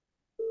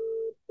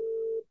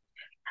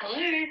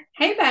Hello.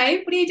 Hey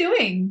babe, what are you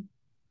doing?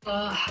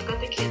 I've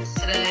got the kids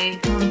today.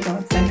 Oh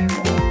God, say no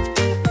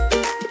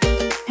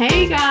more.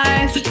 Hey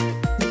guys.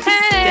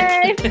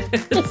 Hey!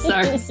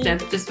 Sorry,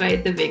 Steph just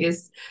made the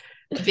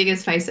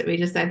biggest face that we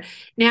just said.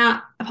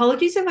 Now,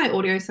 apologies if my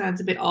audio sounds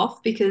a bit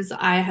off because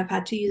I have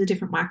had to use a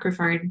different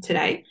microphone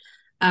today.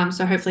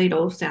 So hopefully it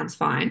all sounds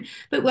fine.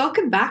 But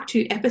welcome back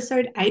to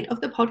episode 8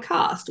 of the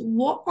podcast.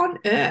 What on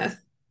earth?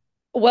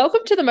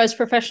 Welcome to the most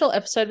professional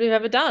episode we've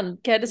ever done.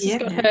 Candace has Yeah,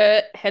 got man.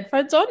 her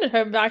headphones on and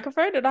her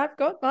microphone, and I've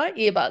got my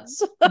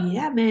earbuds.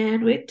 Yeah,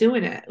 man, we're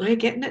doing it. We're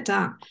getting it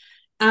done.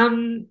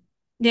 Um,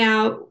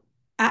 Now,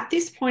 at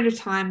this point of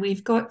time,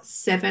 we've got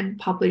 7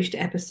 published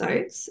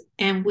episodes,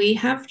 and we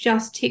have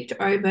just ticked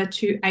over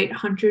to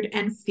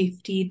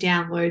 850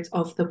 downloads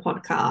of the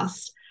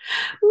podcast.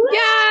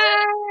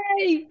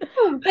 Yay!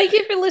 Thank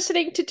you for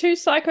listening to two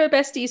psycho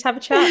besties have a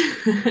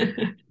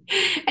chat.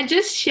 And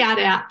just shout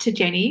out to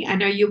Jenny. I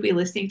know you'll be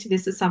listening to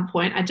this at some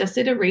point. I just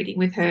did a reading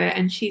with her,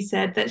 and she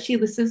said that she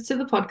listens to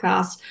the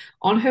podcast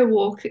on her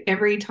walk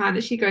every time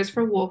that she goes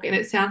for a walk, and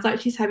it sounds like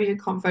she's having a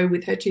convo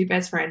with her two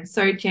best friends.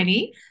 So,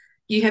 Jenny,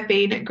 you have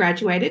been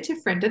graduated to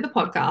friend of the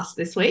podcast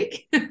this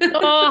week.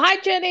 Oh, hi,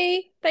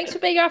 Jenny. Thanks for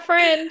being our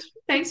friend.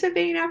 Thanks for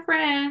being our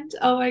friend.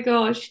 Oh my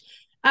gosh.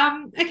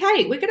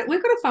 Okay, we've got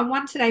a fun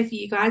one today for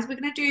you guys. We're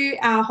gonna do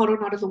our hot or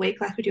not of the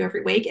week like we do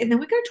every week, and then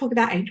we're gonna talk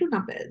about angel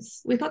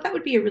numbers. We thought that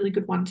would be a really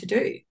good one to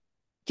do.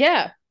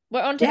 Yeah,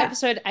 we're on to Yeah.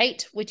 episode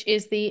 8, which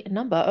is the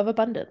number of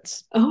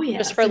abundance. Oh yeah.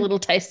 Just for a So little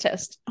taste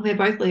test. we're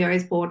both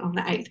Leos born on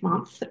the 8th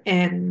month,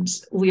 and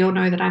we all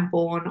know that I'm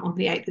born on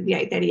the 8th of the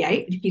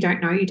 838. If you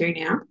don't know, you do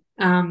now.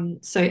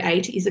 So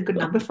 8 is a good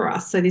number for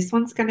us. So this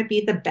one's gonna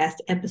be the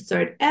best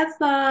episode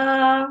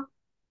ever.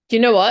 Do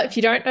you know what? If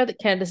you don't know that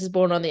Candace is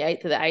born on the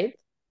 8th of the 8th,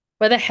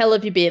 where the hell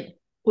have you been?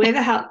 Where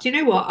the hell? Do you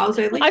know what? I was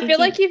only I feel thinking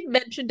like you've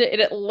mentioned it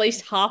in at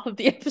least half of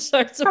the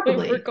episodes that we've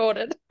probably.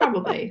 recorded.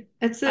 Probably.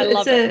 It's I a it's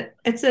love it.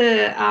 a it's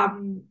a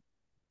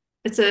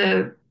it's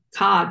a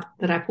card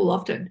that I pull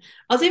often.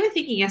 I was even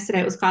thinking yesterday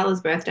it was Kyla's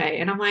birthday,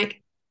 and I'm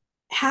like,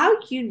 how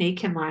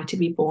unique am I to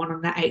be born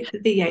on the 8th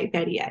of the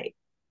 838?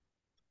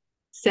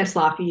 Steph's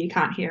laughing, you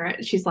can't hear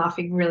it. She's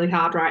laughing really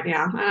hard right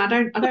now. And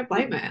I don't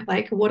blame her.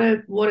 Like what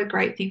a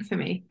great thing for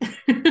me.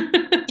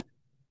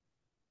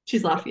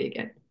 She's laughing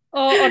again.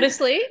 Oh,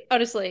 honestly,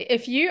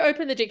 if you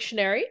open the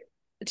dictionary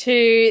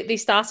to the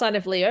star sign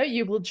of Leo,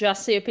 you will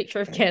just see a picture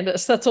of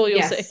Candace. That's all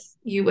you'll see. Yes,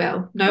 you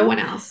will. No one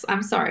else.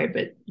 I'm sorry,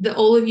 but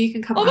all of you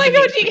can come Oh my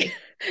God, underneath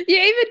me. you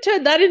even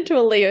turned that into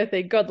a Leo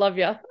thing. God love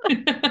you. All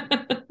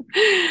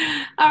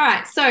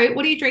right. So,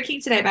 what are you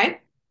drinking today, babe?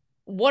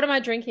 What am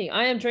I drinking?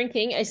 I am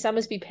drinking a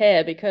Summersby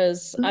pear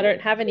because I don't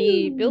have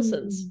any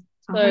Bilsons. Ooh.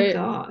 Oh my So,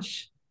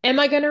 gosh.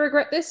 am I going to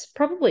regret this?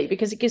 Probably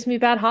because it gives me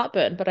bad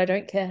heartburn, but I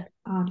don't care.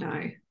 Oh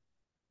no.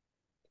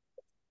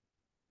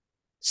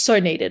 So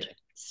needed.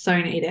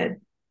 So needed.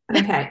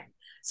 Okay.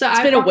 So It's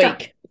I've been a rocked up.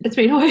 week. It's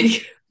been a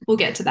week. We'll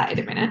get to that in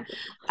a minute.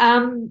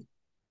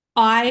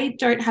 I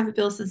don't have a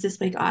Bilsons this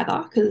week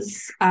either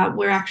because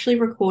we're actually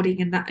recording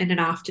in an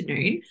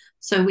afternoon.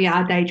 So we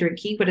are day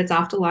drinking, but it's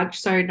after lunch,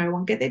 so no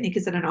one get their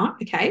knickers in or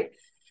not. Okay.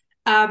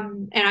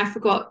 And I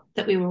forgot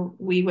that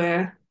we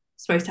were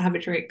supposed to have a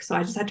drink, so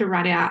I just had to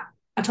run out.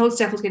 I told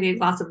Steph I was going to need a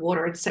glass of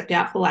water and stepped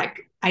out for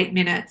like 8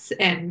 minutes,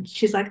 and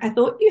she's like, "I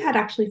thought you had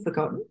actually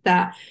forgotten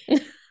that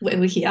we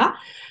were here."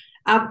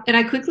 And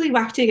I quickly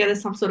whacked together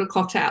some sort of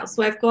cocktail.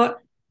 So I've got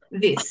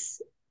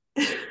this.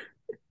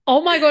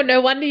 Oh my God,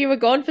 no wonder you were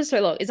gone for so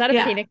long. Is that a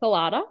Yeah. pina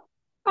colada?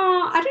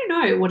 Oh, I don't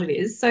know what it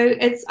is. So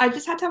I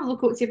just had to have a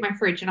look at what's in my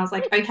fridge, and I was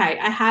like, okay,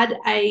 I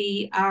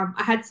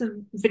had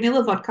some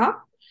vanilla vodka.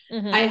 I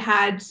Mm-hmm.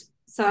 had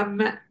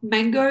some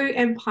mango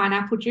and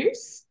pineapple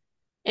juice,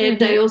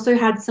 and I Mm-hmm. also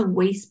had some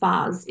Weiss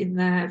bars in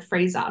the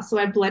freezer. So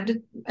I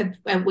blended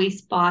a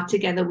Weiss bar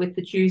together with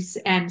the juice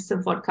and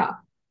some vodka.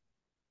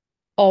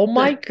 Oh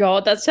my So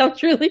God, that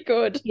sounds really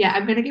good. yeah,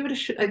 I'm gonna give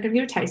it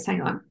a taste.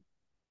 Hang on.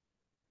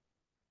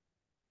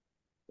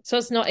 So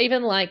it's not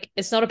even like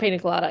it's not a pina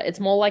colada. It's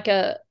more like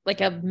a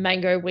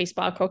mango Weiss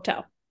bar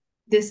cocktail.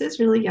 This is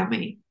really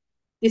yummy.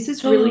 This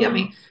is really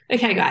yummy.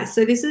 Okay, guys.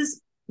 So this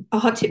is a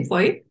hot tip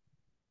for you.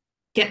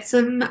 Get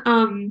some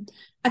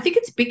I think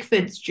it's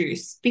Bickford's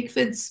juice,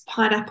 Bickford's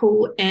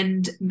pineapple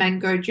and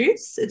mango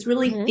juice. It's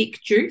really Hmm.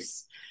 thick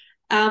juice.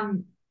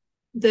 Um,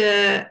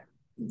 the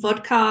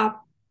vodka,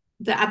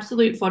 the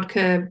absolute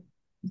vodka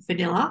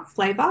vanilla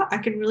flavor, I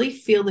can really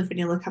feel the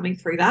vanilla coming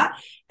through that.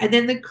 And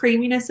then the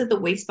creaminess of the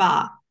Weiss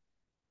bar.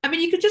 I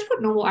mean, you could just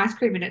put normal ice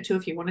cream in it too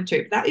if you wanted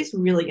to, but that is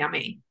really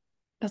yummy.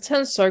 That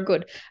sounds so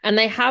good. And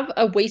they have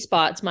a Weiss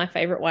bar. It's my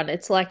favorite one.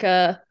 It's like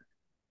a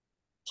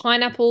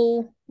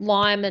pineapple,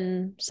 lime,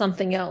 and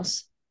something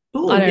else.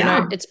 Oh, I don't know.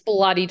 yum. It's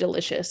bloody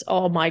delicious.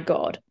 Oh my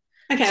God.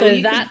 Okay, well, So you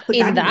could that put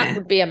in that in that there.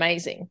 would be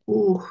amazing.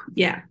 Oh,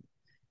 yeah.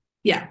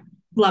 Yeah.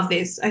 Love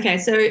this. Okay,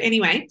 so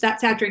anyway,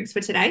 that's our drinks for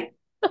today.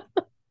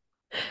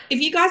 If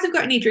you guys have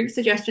got any drink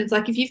suggestions,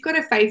 like if you've got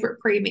a favorite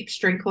pre-mixed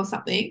drink or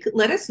something,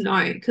 let us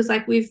know because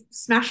like we've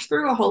smashed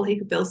through a whole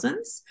heap of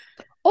Bilsons.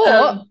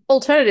 Or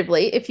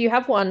alternatively, if you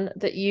have one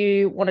that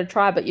you want to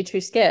try but you're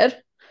too scared,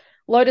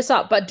 load us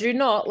up. But do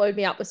not load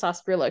me up with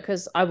sarsaparilla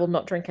because I will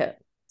not drink it.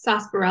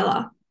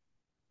 Sarsaparilla.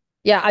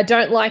 Yeah, I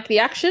don't like the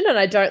action and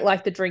I don't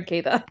like the drink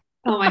either.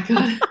 Oh my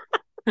God.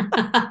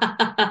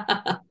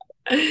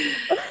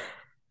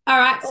 All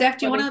right, Oh, Steph,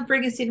 do you want funny. to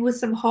bring us in with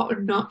some hot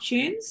or not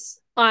tunes?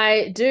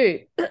 I do.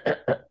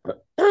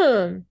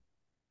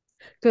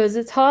 Because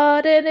it's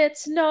hot and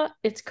it's not,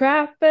 it's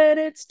crap and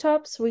it's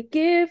top. So we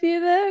give you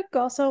the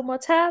goss on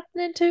what's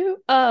happening to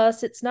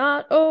us. It's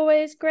not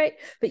always great,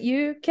 but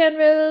you can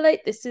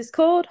relate. This is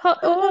called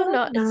Hot or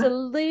Not. It's a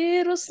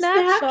little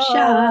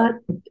snapshot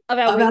of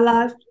our week.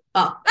 life.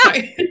 Oh,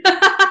 sorry.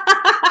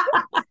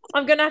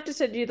 I'm going to have to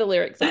send you the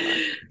lyrics, Anna.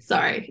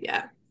 Sorry,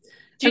 yeah.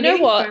 Do you know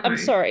what? I'm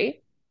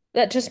sorry.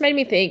 That just made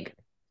me think.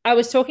 I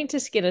was talking to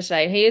Skinner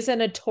today, and he is a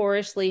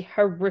notoriously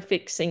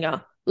horrific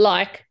singer.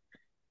 Like,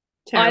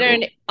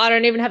 Terrible. I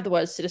don't even have the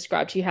words to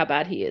describe to you how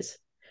bad he is.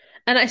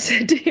 And I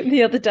said to him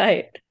the other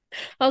day,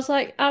 I was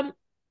like,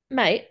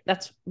 mate,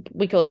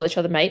 we call each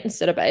other mate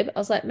instead of babe. I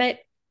was like, mate,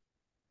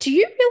 do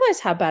you realize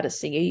how bad a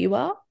singer you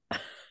are?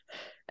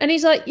 And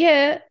he's like,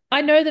 yeah,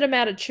 I know that I'm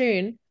out of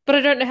tune, but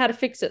I don't know how to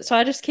fix it. So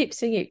I just keep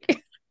singing.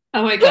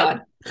 Oh my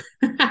God.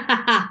 And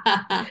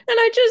the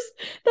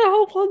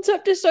whole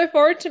concept is so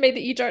foreign to me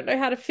that you don't know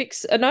how to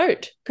fix a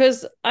note.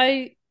 Because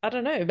I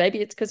don't know, maybe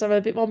it's because I'm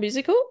a bit more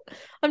musical.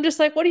 I'm just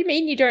like, what do you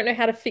mean you don't know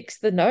how to fix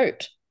the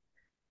note?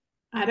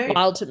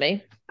 Wild to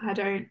me. I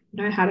don't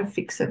know how to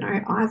fix a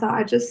note either.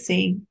 I just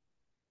sing.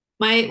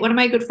 One of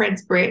my good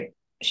friends, Britt,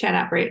 shout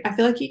out Britt. I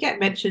feel like you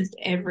get mentions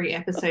every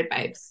episode,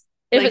 babes.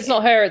 If it's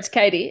not her, it's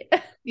Katie.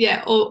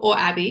 Yeah, or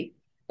Abby.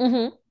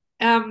 Mm-hmm.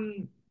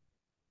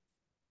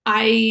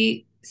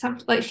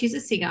 She's a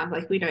singer.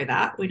 Like, we know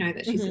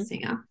that she's a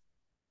singer.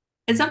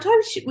 And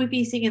sometimes we'd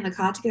be singing in the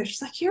car together.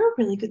 She's like, "You're a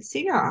really good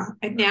singer."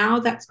 And now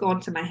that's gone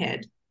to my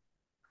head.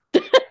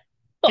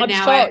 I'm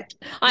shocked.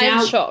 I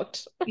am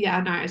shocked. Yeah,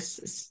 I know.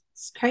 It's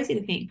crazy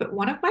to think. But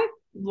one of my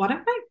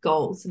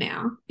goals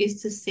now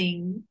is to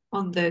sing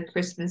on the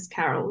Christmas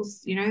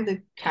carols. You know,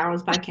 the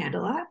carols by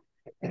candlelight.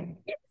 Yes,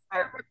 I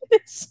remember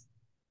this.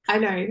 I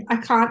know. I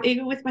can't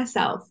even with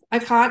myself. I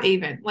can't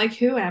even. Like,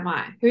 who am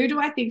I? Who do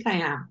I think I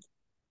am?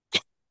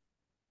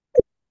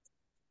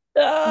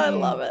 Oh, I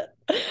love it.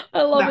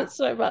 I love it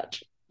so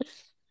much.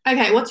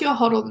 Okay, what's your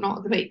hot or not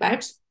of the week,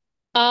 babes?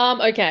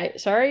 Okay,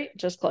 sorry,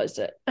 just closed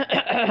it.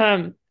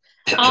 Not.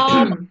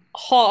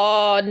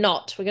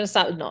 We're gonna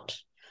start with not.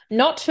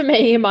 Not for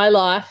me in my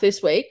life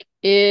this week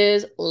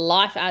is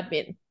life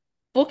admin.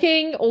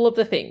 Booking all of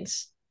the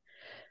things.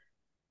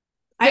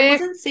 I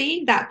wasn't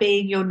seeing that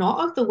being your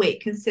not of the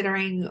week,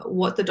 considering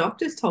what the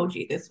doctors told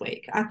you this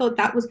week. I thought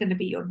that was going to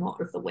be your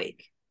not of the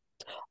week.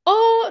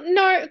 Oh,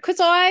 no, because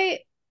I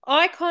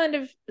kind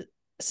of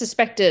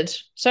suspected.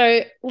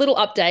 So, little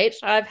update.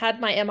 I've had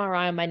my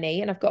MRI on my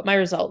knee and I've got my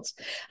results.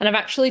 And I've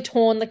actually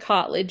torn the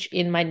cartilage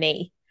in my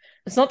knee.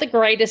 It's not the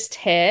greatest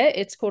tear.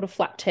 It's called a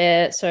flap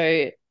tear.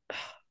 So,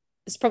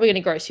 it's probably going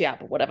to gross you out,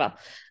 but whatever.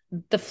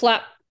 The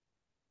flap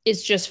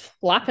is just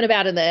flapping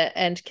about in there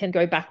and can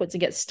go backwards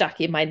and get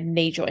stuck in my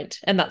knee joint.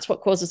 And that's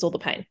what causes all the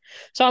pain.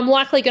 So I'm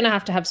likely going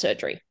to have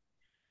surgery.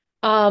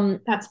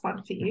 That's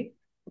fun for you.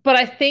 But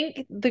I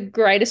think the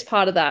greatest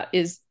part of that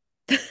is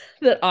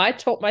that I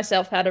taught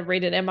myself how to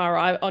read an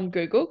MRI on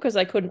Google because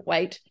I couldn't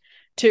wait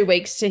 2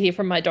 weeks to hear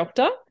from my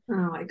doctor.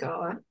 Oh my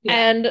God. Yeah.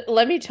 And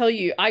let me tell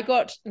you,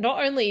 not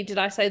only did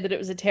I say that it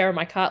was a tear in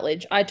my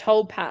cartilage, I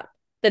told Pat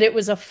that it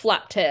was a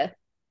flap tear.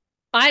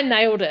 I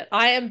nailed it.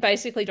 I am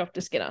basically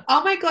Dr. Skinner.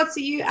 Oh my God. So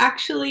you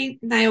actually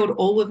nailed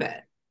all of it.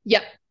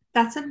 Yep.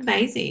 That's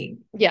amazing.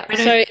 Yeah.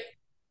 So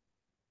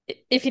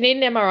if you need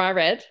an MRI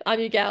read, I'm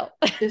your gal.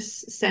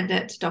 Just send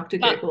it to Dr.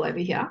 Google over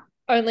here.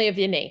 Only of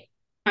your knee.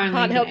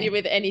 Can't help you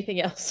with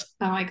anything else.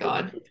 Oh my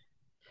God.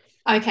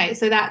 Okay.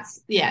 So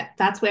that's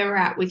where we're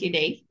at with your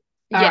knee.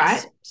 All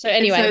right. So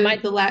anyway,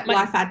 so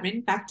life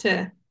admin, back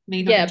to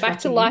me. Back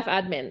to life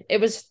admin.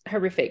 It was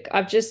horrific.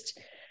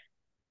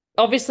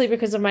 Obviously,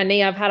 because of my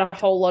knee, I've had a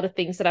whole lot of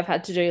things that I've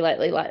had to do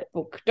lately, like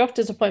book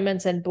doctor's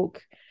appointments and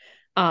book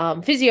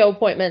physio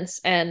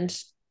appointments. And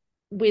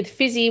with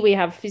Fizzy, we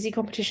have Fizzy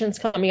competitions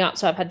coming up.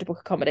 So I've had to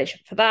book accommodation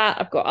for that.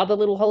 I've got other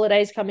little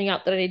holidays coming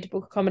up that I need to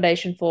book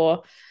accommodation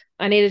for.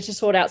 I needed to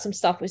sort out some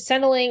stuff with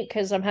Centrelink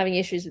because I'm having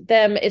issues with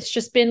them. It's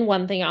just been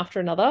one thing after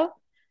another.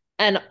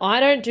 And I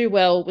don't do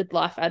well with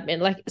life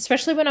admin, like,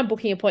 especially when I'm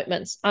booking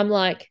appointments. I'm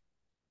like,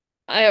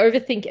 I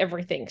overthink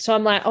everything. So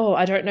I'm like, oh,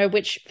 I don't know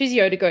which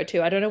physio to go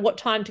to. I don't know what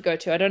time to go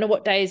to. I don't know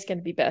what day is going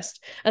to be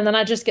best. And then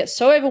I just get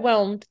so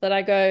overwhelmed that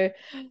I go,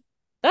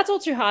 that's all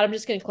too hard. I'm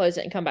just going to close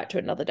it and come back to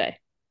it another day.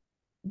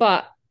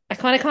 But I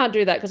kind of can't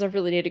do that because I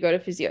really need to go to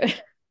physio.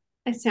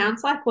 It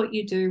sounds like what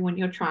you do when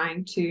you're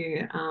trying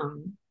to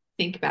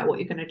think about what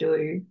you're going to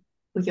do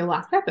with your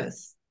life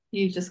purpose.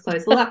 You just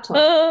close the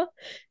laptop.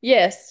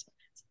 Yes.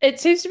 It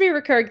seems to be a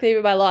recurring theme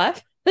in my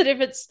life. That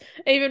if it's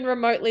even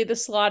remotely the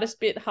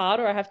slightest bit hard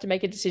or I have to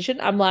make a decision,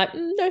 I'm like,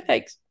 no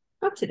thanks.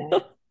 Not today.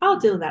 I'll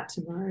deal with that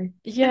tomorrow.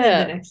 Yeah. And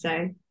then the next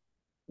day.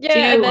 Yeah, Do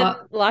you know and what?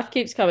 then life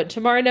keeps coming.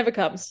 Tomorrow never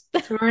comes.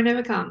 Tomorrow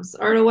never comes,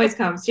 or it always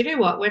comes. Do you know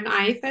what? When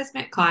I first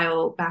met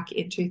Kyle back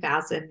in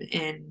 2000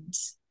 and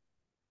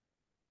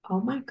oh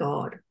my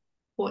God,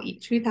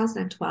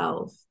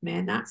 2012,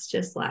 man, that's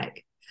just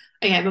like,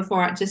 okay,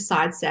 before I just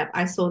sidestep,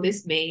 I saw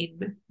this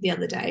meme the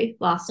other day,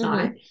 last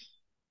night,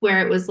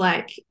 where it was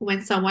like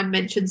when someone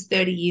mentions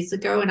 30 years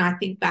ago and I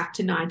think back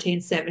to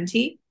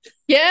 1970.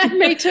 Yeah,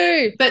 me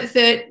too. But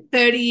 30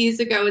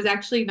 years ago was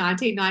actually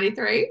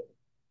 1993.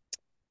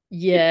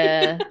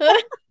 Yeah.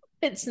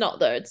 It's not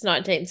though. It's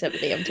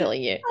 1970, I'm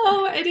telling you.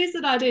 Oh, it is the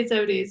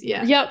 1970s.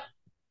 Yeah. Yep.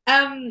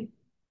 Um.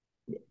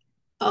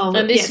 And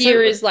Yeah. this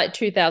year is like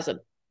 2000.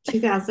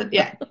 2000.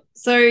 Yeah.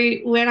 So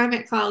when I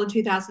met Kyle in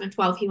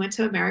 2012, he went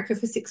to America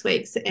for 6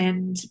 weeks,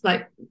 and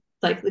like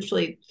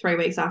literally 3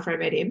 weeks after I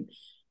met him.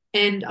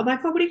 And I'm like,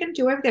 oh, what are you going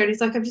to do over there? And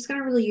he's like, I'm just going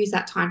to really use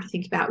that time to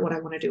think about what I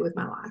want to do with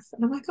my life.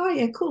 And I'm like, oh,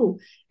 yeah, cool.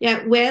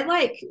 Yeah, we're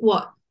like,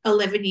 what,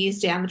 11 years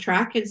down the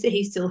track, and so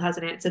he still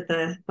hasn't answered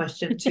the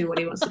question to what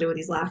he wants to do with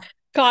his life.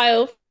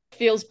 Kyle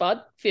feels,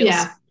 bud. Feels.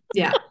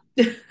 Yeah.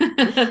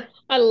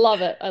 I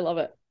love it. I love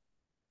it.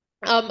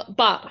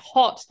 But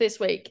hot this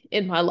week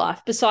in my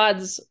life,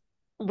 besides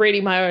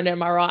reading my own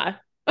MRI,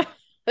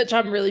 which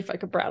I'm really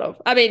fucking proud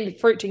of. I mean,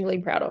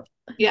 fruit-tingling proud of.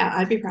 Yeah,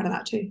 I'd be proud of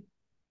that too.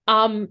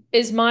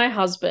 Is my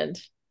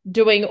husband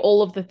doing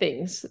all of the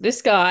things.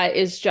 This guy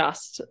is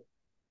just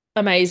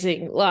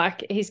amazing.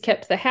 Like, he's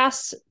kept the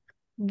house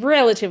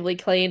relatively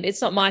clean.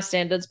 It's not my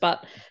standards,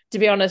 but to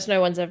be honest,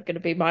 no one's ever going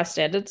to be my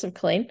standards of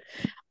clean.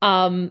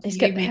 He's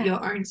You meet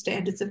your own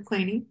standards of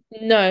cleaning?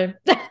 No.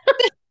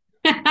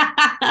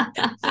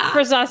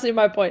 Precisely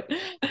my point.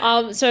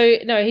 So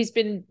no, he's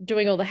been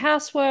doing all the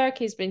housework,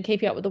 he's been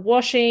keeping up with the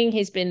washing,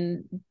 he's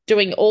been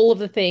doing all of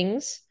the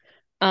things,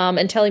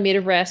 and telling me to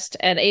rest.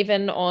 And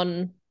even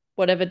on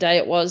whatever day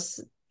it was,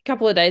 a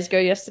couple of days ago,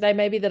 yesterday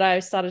maybe, that I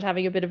started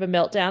having a bit of a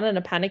meltdown and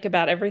a panic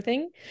about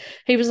everything,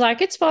 he was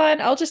like, it's fine,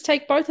 I'll just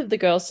take both of the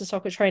girls to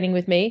soccer training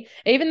with me.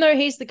 Even though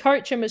he's the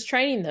coach and was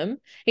training them,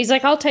 he's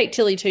like, I'll take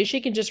Tilly too, she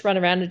can just run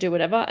around and do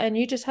whatever, and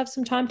you just have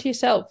some time to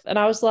yourself. And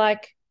I was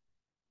like,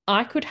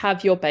 I could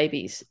have your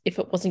babies if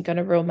it wasn't going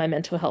to ruin my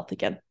mental health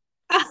again.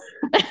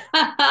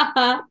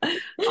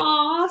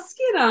 Oh,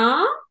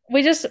 Skinner.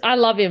 I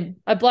love him.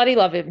 I bloody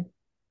love him.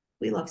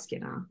 We love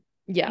Skinner.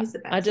 Yeah. He's the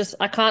best.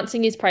 I can't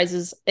sing his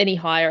praises any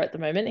higher at the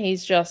moment. He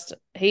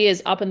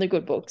is up in the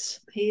good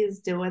books. He is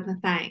doing the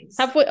things.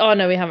 Have we? Oh,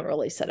 no, we haven't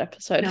released that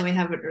episode. No, we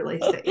haven't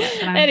released it yet.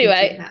 But I'm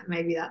anyway, thinking that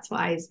maybe that's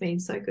why he's been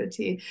so good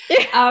to you.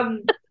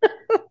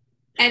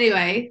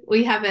 Anyway,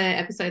 we have an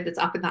episode that's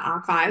up in the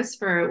archives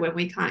for when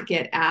we can't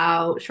get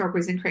our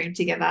strawberries and cream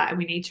together, and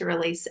we need to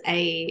release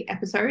a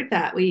episode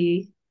that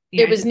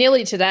it was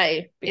nearly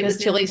today because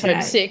Tilly's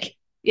home sick.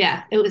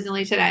 Yeah, it was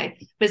nearly today.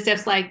 But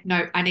Steph's like,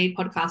 no, I need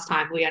podcast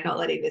time. We are not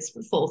letting this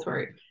fall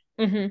through.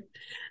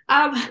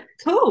 Mm-hmm.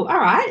 Cool. All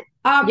right.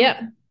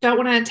 Yeah.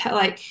 Don't want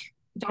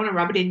to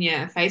rub it in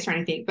your face or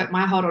anything, but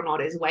my hot or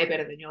not is way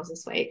better than yours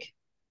this week.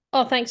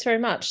 Oh, thanks very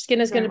much.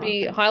 Skinner's going to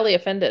be highly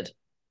offended.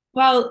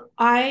 Well,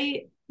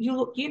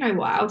 you know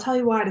why. I'll tell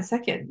you why in a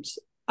second.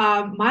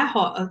 My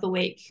hot of the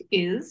week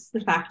is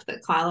the fact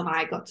that Kyle and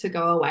I got to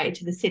go away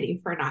to the city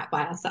for a night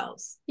by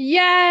ourselves.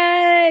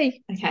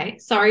 Yay! Okay,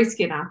 sorry,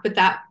 Skinner, but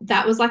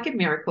that was like a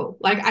miracle.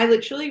 Like, I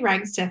literally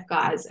rang Steph,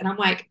 guys, and I'm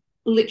like,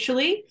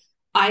 literally,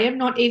 I am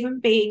not even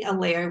being a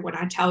Leo when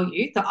I tell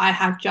you that I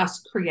have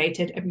just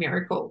created a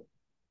miracle.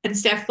 And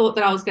Steph thought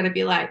that I was going to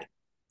be like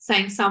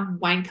saying some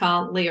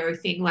wanker Leo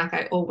thing like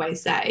I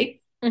always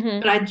say,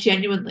 but I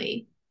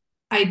genuinely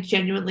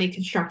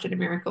constructed a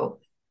miracle.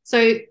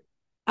 So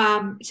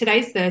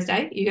today's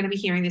Thursday. You're going to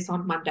be hearing this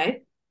on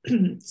Monday.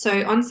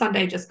 So on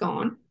Sunday just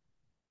gone,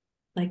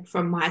 like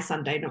from my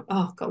Sunday,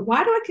 oh God,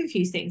 why do I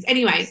confuse things?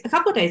 Anyway, a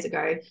couple of days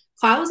ago,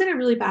 Kyle was in a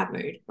really bad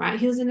mood, right?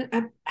 He was in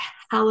a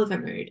hell of a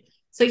mood.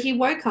 So he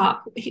woke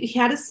up, he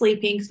had a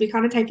sleep-in because we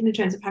kind of taken in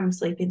turns of having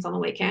sleep-ins on the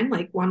weekend.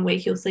 Like one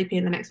week he'll sleep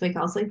in, the next week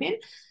I'll sleep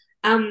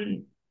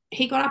in.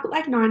 He got up at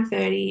like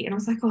 9:30 and I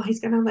was like, oh, he's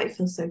going to like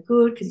feel so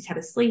good because he's had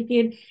a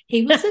sleep-in.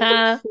 He was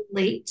a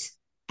complete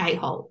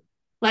a-hole.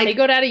 Like, he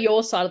got out of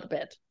your side of the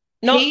bed.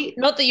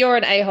 Not that you're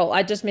an a-hole.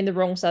 I just mean the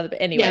wrong side of the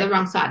bed. Anyway. Yeah, the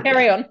wrong side.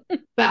 Carry on.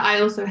 But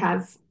I also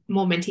have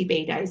more mentee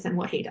B days than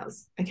what he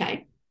does.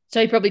 Okay. So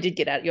he probably did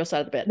get out your side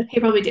of the bed. He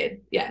probably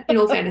did. Yeah. In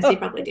all fairness, he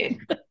probably did.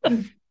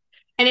 And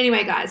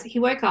anyway, guys, he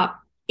woke up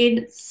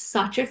in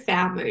such a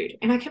foul mood.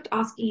 And I kept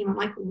asking him, I'm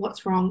like,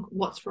 what's wrong?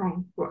 What's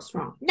wrong? What's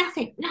wrong?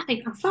 Nothing.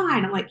 I'm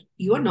fine. I'm like,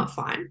 you are not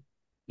fine.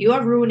 You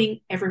are ruining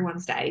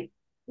everyone's day.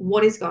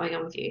 What is going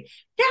on with you?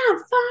 Yeah,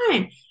 I'm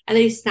fine. And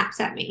then he snaps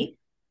at me.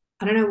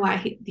 I don't know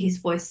why his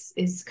voice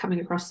is coming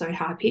across so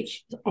high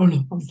pitched. Oh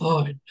no, I'm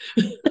fine.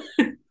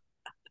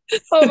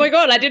 Oh my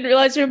God, I didn't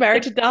realize you were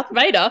married to Darth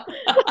Vader.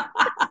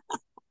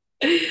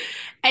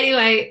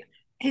 Anyway,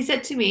 he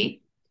said to me,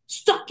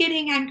 stop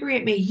getting angry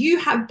at me. You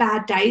have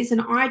bad days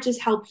and I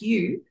just help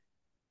you.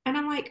 And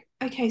I'm like,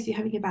 okay, so you're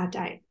having a bad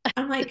day.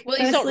 I'm like, well,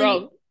 he's not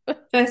wrong.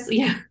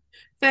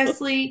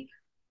 Firstly,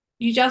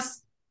 you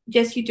just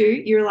yes, you do.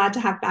 You're allowed to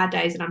have bad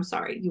days, and I'm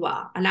sorry, you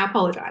are. And I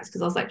apologize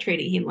because I was like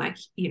treating him like,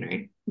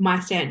 my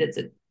standards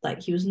are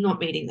like he was not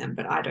meeting them,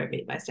 but I don't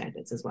meet my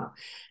standards as well.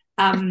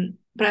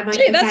 But I'm like,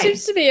 Gee, that okay,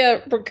 seems to be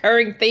a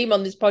recurring theme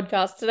on this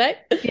podcast today.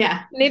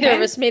 yeah. Neither of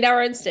okay. us meet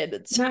our own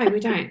standards. No, we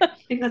don't. I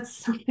think that's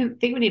something. I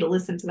think we need to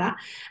listen to that.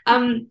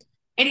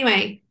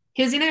 Anyway,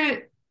 he was in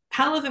a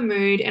hell of a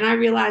mood, and I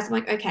realized I'm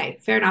like, okay,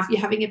 fair enough,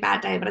 you're having a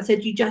bad day. But I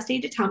said, you just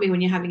need to tell me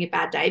when you're having a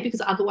bad day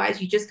because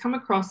otherwise you just come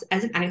across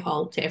as an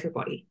a-hole to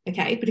everybody.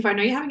 Okay. But if I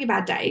know you're having a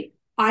bad day,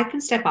 I can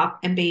step up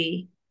and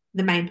be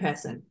the main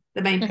person,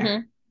 the main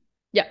parent.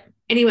 Yeah.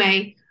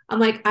 Anyway, I'm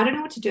like, I don't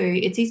know what to do.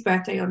 It's his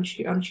birthday on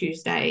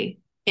Tuesday.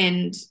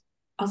 And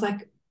I was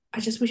like,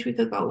 I just wish we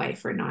could go away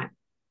for a night.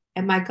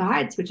 And my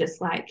guides were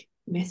just like,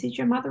 message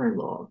your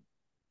mother-in-law.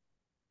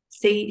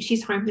 See,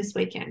 she's home this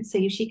weekend.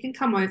 See if she can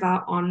come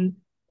over on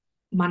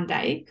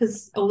Monday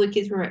because all the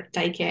kids were at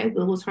daycare.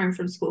 Will was home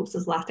from school because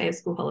it's the last day of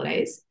school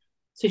holidays.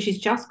 So she's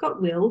just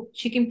got Will.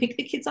 She can pick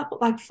the kids up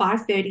at like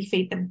 5:30,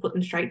 feed them, put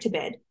them straight to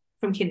bed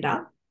from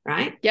kinder,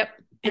 right? Yep.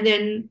 And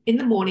then in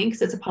the morning,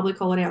 because it's a public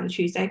holiday on the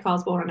Tuesday,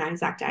 Kyle's born on our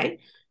exact day,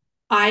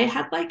 I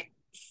had like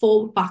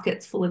 4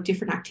 buckets full of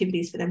different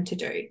activities for them to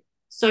do.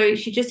 So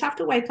she'd just have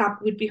to wake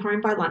up. We'd be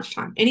home by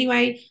lunchtime.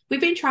 Anyway, we've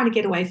been trying to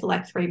get away for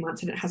like 3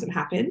 months and it hasn't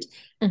happened.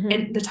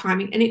 And the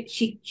timing, and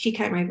she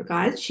came over,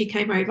 guys. She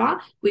came over.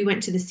 We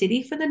went to the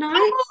city for the night.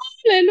 Oh,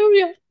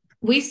 hallelujah.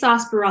 We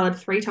sarsaparila'd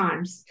 3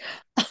 times.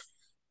 Oh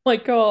my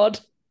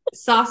God.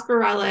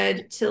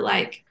 Sarsaparila'd to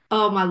like,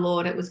 oh my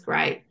Lord, it was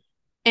great.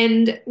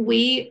 And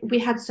we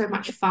had so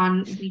much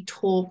fun. We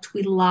talked,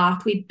 we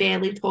laughed, we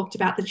barely talked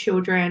about the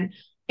children.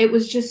 It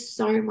was just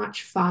so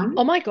much fun.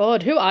 Oh my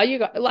God, who are you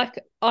guys? Like,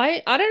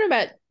 I don't know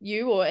about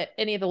you or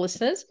any of the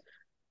listeners,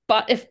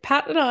 but if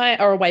Pat and I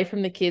are away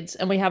from the kids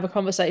and we have a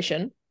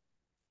conversation,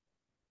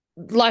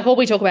 like all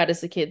we talk about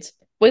is the kids.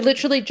 We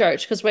literally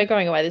joked because we're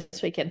going away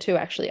this weekend too,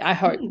 actually. I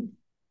hope.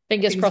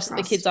 Fingers crossed that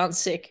the kids aren't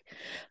sick.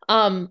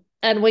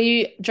 And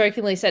we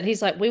jokingly said,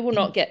 he's like, we will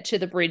not get to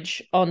the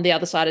bridge on the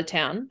other side of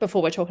town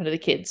before we're talking to the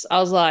kids. I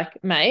was like,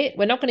 mate,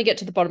 we're not going to get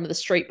to the bottom of the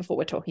street before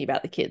we're talking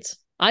about the kids.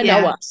 I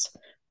know us.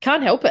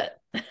 Can't help it.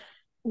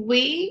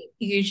 We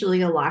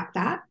usually are like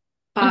that,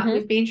 but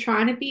we've been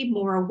trying to be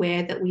more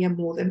aware that we are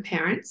more than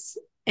parents.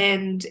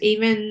 And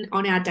even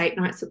on our date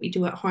nights that we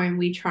do at home,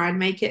 we try and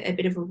make it a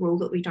bit of a rule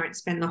that we don't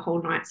spend the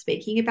whole night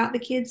speaking about the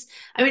kids.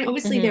 I mean,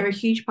 obviously they're a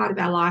huge part of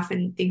our life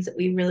and things that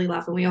we really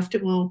love. And we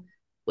often will,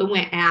 when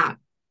we're out,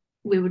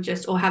 we would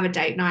just, or have a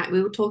date night,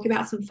 we will talk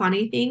about some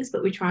funny things,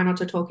 but we try not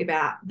to talk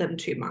about them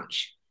too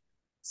much.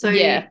 So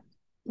yeah,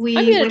 I'm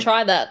going to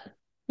try that.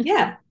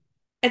 Yeah.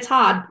 It's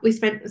hard.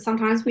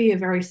 Sometimes we are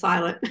very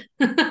silent.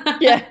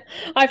 Yeah.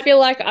 I feel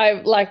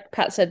like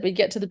Pat said, we'd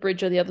get to the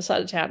bridge on the other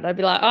side of town and I'd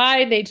be like,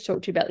 I need to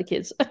talk to you about the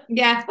kids.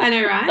 Yeah, I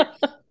know, right?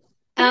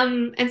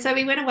 And so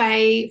we went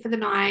away for the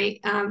night.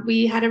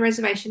 We had a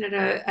reservation at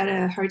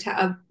a hotel,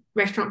 a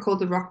restaurant called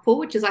the Rock Pool,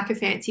 which is like a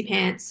fancy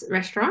pants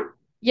restaurant.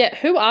 Yeah.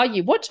 Who are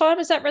you? What time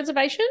is that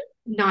reservation?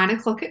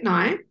 9:00 at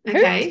night.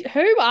 Okay.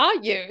 Who are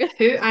you?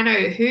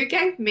 Who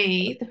gave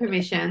me the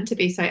permission to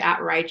be so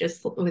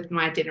outrageous with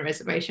my dinner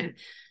reservation?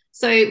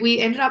 So we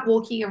ended up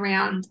walking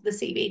around the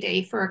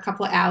CBD for a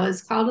couple of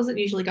hours. Kyle doesn't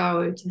usually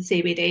go to the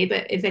CBD,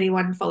 but if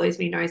anyone follows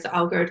me knows that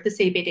I'll go to the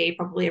CBD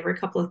probably every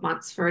couple of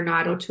months for a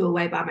night or two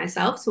away by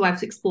myself. So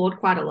I've explored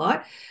quite a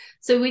lot.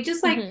 So we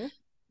just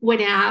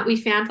went out. We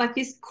found like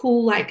this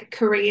cool like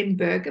Korean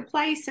burger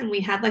place, and we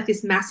had like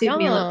this massive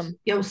meal.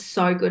 It was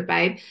so good,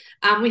 babe.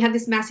 We had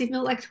this massive meal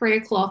at like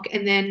 3:00,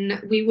 and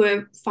then we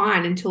were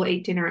fine until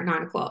eat dinner at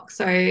 9:00.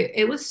 So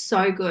it was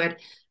so good.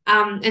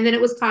 And then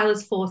it was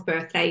Kyla's 4th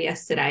birthday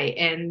yesterday,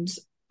 and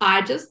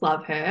I just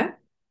love her.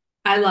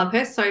 I love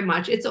her so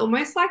much. It's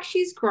almost like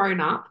she's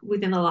grown up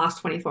within the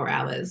last 24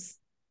 hours.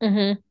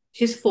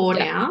 She's 4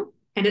 now,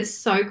 and it's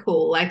so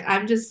cool. Like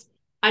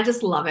I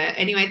just love it.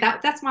 Anyway,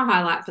 that's my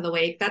highlight for the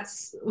week.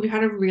 We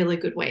had a really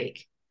good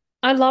week.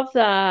 I love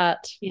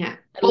that. Yeah.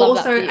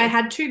 I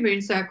had 2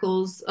 moon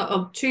circles,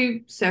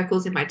 2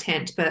 circles in my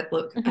tent. But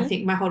look, I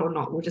think my hold or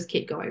not will just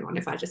keep going on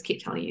if I just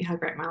keep telling you how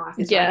great my life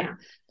is right now.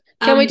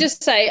 Can we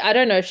just say, I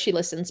don't know if she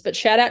listens, but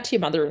shout out to your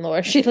mother-in-law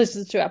if she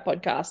listens to our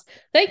podcast.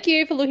 Thank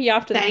you for looking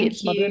after the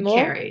kids, mother-in-law.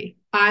 Thank you, Kerry.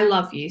 I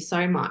love you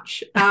so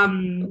much.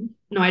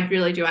 No, I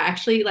really do. I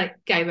actually like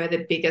gave her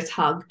the biggest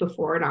hug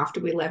before and after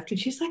we left, and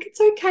she's like,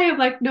 "It's okay." I'm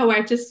like, "No,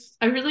 I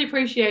really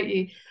appreciate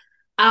you."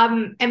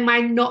 And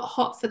my not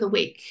hot for the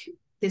week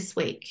this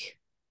week.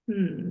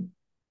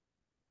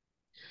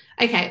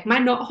 Okay, my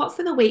not hot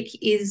for the week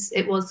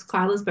it was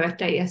Kyla's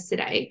birthday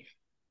yesterday.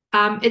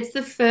 It's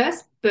the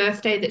first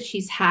birthday that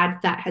she's had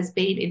that has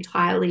been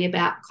entirely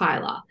about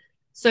Kyla.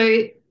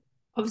 So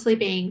obviously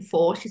being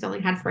 4, she's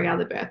only had 3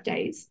 other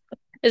birthdays.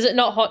 Is it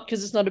not hot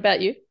because it's not about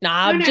you?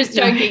 I'm just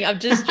joking. I'm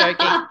just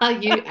joking.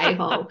 You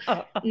a-hole.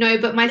 No,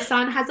 but my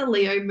son has a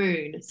Leo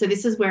moon. So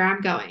this is where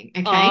I'm going.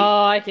 Okay.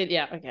 Oh,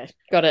 okay.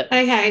 Got it.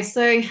 Okay.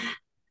 So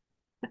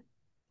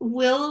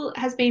Will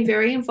has been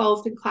very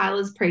involved in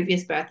Kyla's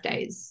previous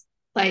birthdays.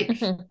 Like,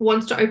 Mhm.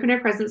 wants to open her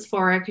presents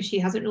for her because she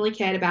hasn't really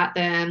cared about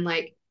them.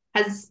 Like,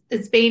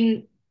 it's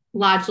been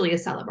largely a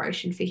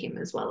celebration for him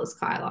as well as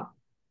Kyla.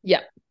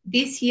 Yeah.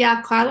 This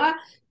year, Kyla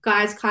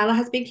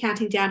has been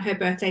counting down her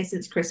birthday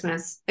since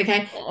Christmas.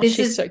 Okay. Oh, This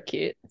she's is so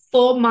cute.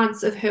 4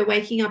 months of her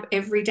waking up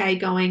every day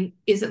going,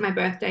 is it my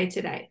birthday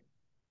today?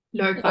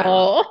 No, Kyla.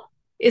 Oh,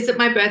 Is it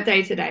my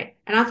birthday today?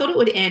 And I thought it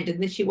would end.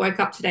 And then she woke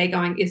up today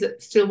going, is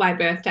it still my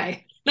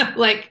birthday?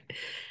 Like,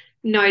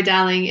 no,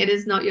 darling, it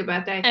is not your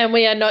birthday. and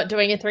we are not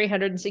doing a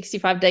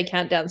 365-day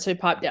countdown, so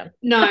pipe down.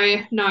 No,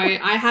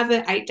 I have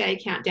an 8-day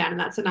countdown and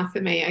that's enough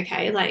for me.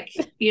 Okay. Like,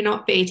 you're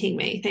not beating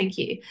me. Thank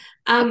you.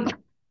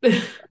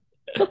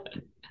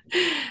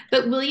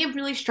 But William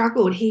really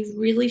struggled. He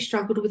really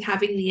struggled with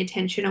having the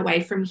attention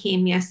away from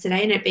him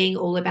yesterday and it being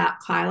all about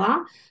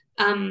Kyla.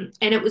 And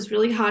it was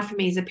really hard for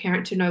me as a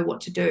parent to know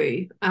what to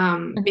do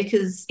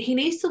because he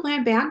needs to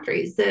learn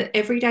boundaries, that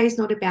every day is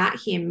not about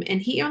him.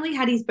 And he only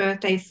had his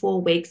birthday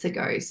 4 weeks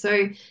ago.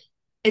 So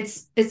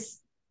it's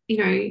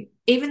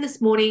even this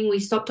morning we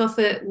stopped off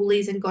at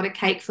Woolies and got a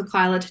cake for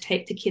Kyla to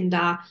take to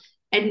Kinder.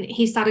 And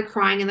he started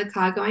crying in the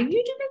car going,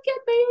 you didn't get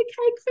me a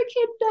cake for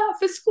Kinder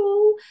for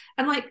school.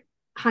 And like,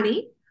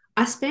 honey,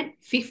 I spent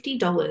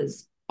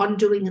 $50 on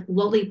doing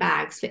lolly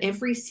bags for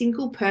every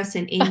single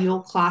person in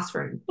your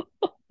classroom.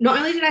 Not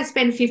only did I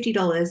spend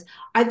 $50,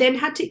 I then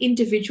had to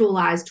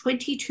individualize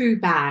 22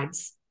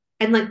 bags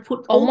and like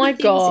put Oh all my the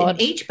things in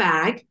God. each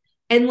bag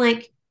and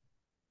like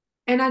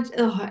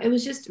it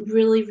was just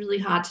really, really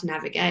hard to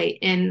navigate.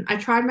 And I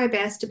tried my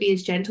best to be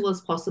as gentle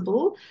as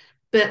possible.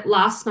 But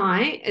last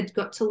night it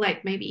got to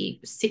like maybe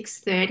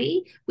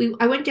 6:30.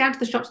 I went down to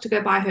the shops to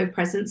go buy her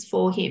presents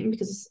for him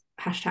because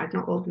hashtag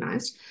not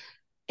organized.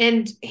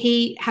 And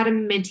he had a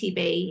Menti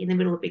bee in the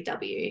middle of Big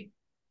W,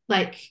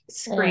 like Oh,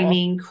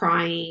 screaming,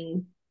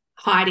 crying,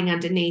 hiding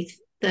underneath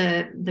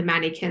the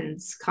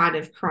mannequins, kind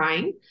of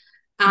crying.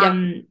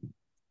 yep.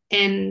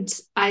 And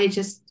I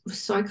just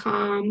was so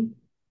calm.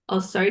 I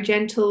was so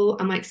gentle.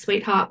 I'm like,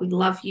 sweetheart, we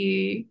love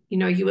you. You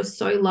know, you are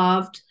so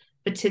loved.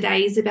 But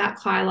today is about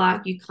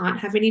Kyla. You can't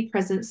have any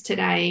presents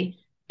today.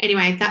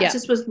 Anyway, that Yeah.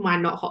 just was my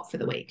not hot for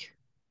the week.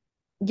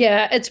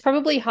 Yeah, it's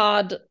probably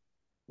hard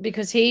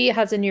because he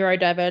has a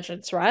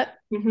neurodivergence, right?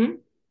 Mm-hmm.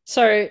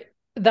 So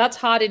that's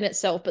hard in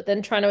itself, but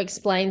then trying to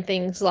explain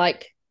things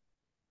like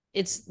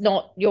it's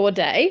not your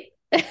day,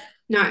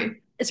 No.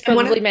 it's And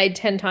probably made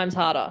 10 times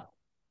harder.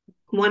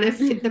 one of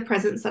the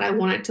presents that I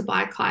wanted to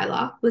buy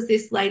Kyla was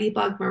this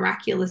Ladybug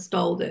Miraculous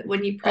doll that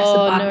when you press a Oh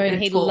no, button, and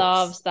it he talks.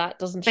 loves that,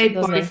 doesn't They he?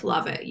 both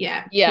love it.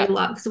 Yeah. He Yeah.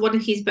 loves, so one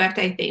of his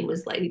birthday theme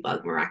was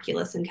Ladybug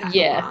Miraculous and Cat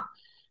Yeah. Noir.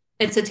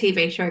 It's a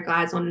TV show,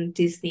 guys, on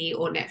Disney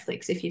or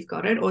Netflix if you've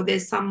got it, or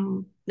there's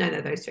some, no,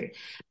 those two.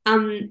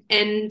 And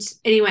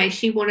anyway,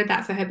 she wanted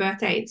that for her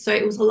birthday. So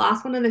it was the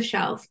last one on the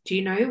shelf. Do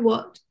you know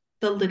what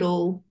the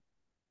little,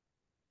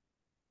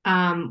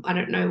 I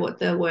don't know what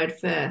the word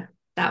for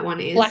that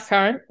one is.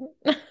 Blackcurrant.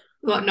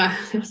 Well, no,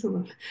 there was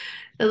the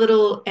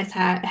little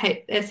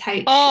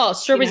SH, Oh,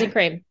 strawberries and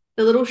cream.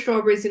 the little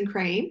strawberries and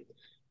cream,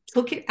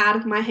 took it out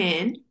of my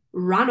hand,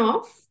 run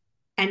off,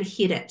 and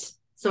hid it.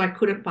 So I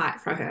couldn't buy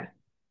it for her.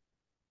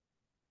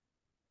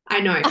 I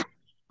know.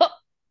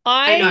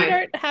 I I know.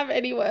 don't have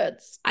any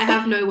words. I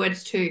have no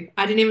words too.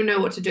 I didn't even know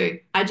what to do.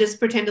 I just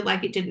pretended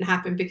like it didn't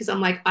happen because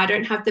I'm like, I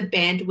don't have the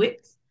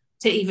bandwidth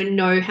to even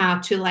know how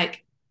to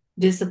like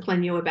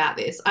discipline you about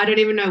this. I don't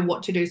even know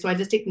what to do. So I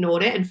just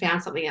ignored it and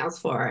found something else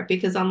for her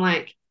because I'm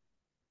like,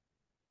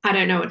 I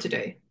don't know what to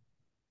do. So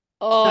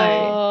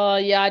Oh,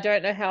 yeah, I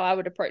don't know how I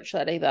would approach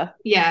that either.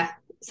 yeah,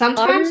 I'm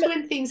sometimes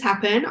when things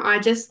happen, I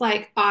just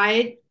like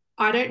I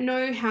don't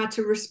know how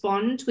to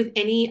respond with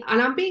any,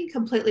 and I'm being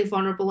completely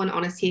vulnerable and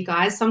honest here,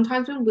 guys.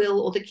 Sometimes when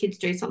Will or the kids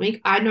do something,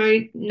 I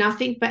know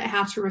nothing but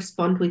how to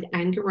respond with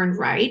anger and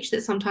rage,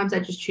 that sometimes I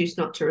just choose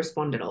not to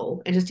respond at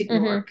all and just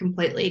ignore Mhm. it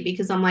completely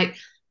because I'm like,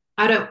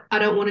 I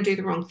don't want to do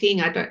the wrong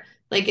thing. I don't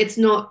like it's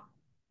not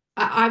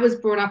I was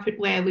brought up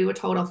where we were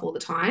told off all the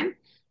time.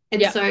 And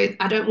Yeah. so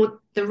I don't want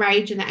the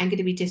rage and the anger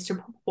to be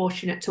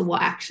disproportionate to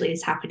what actually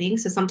is happening.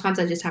 So sometimes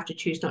I just have to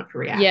choose not to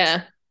react.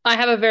 Yeah. I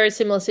have a very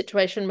similar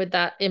situation with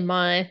that in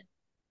my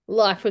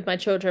life with my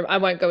children. I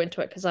won't go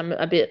into it because I'm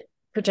a bit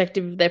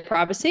protective of their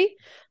privacy.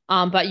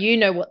 But you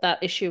know what that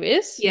issue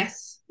is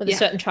Yes. with a Yeah.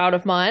 certain child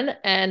of mine,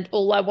 and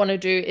all I want to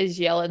do is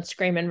yell and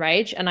scream and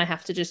rage, and I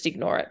have to just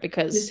ignore it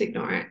because Just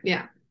ignore it.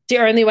 Yeah. it's the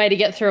only way to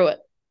get through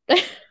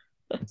it.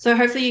 So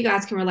hopefully you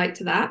guys can relate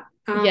to that.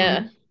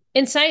 Yeah.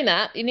 In saying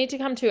that, you need to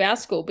come to our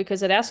school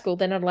because at our school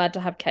they're not allowed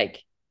to have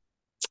cake.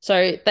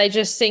 So they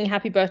just sing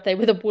happy birthday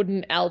with a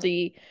wooden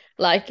Aldi,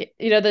 like,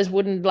 those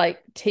wooden like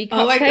Oh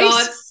teacup my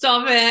God, cakes.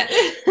 stop it.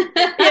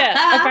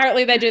 Yeah,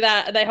 apparently they do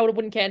that. They hold a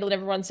wooden candle and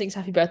everyone sings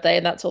happy birthday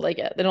and that's all they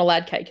get. They're not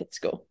allowed cake at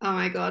school. Oh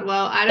my God.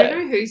 Well, I don't So,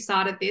 know who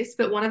started this,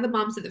 but one of the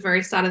mums at the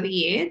very start of the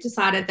year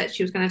decided that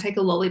she was going to take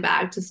a lolly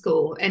bag to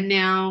school. And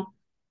now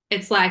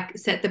it's like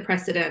set the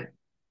precedent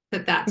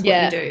that that's what you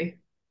yeah. do.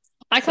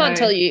 I can't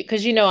So tell you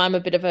because I'm a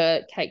bit of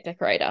a cake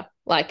decorator,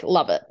 like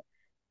love it.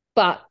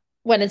 But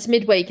when it's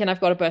midweek and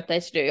I've got a birthday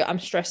to do, I'm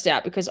stressed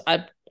out because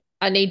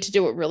I need to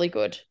do it really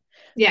good.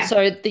 Yeah.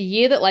 So the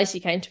year that Lacey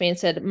came to me and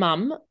said,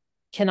 Mum,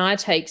 can I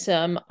take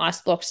some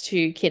ice blocks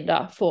to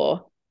Kinder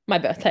for my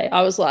birthday?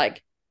 I was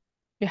like,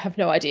 you have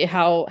no idea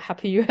how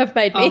happy you have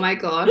made me. Oh my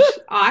gosh.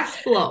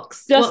 Ice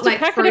blocks. Just What, a like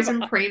packet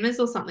frozen of Primas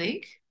or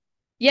something?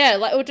 yeah,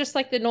 like or just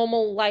like the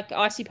normal like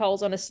icy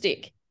poles on a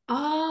stick.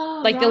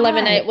 Oh, Like the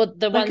lemonade, right. well,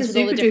 the Like a ones with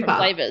all the Super different Duper.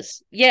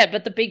 flavors. Yeah,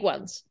 but the big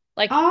ones.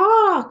 Like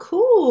Oh, you know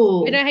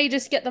cool. how you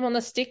just get them on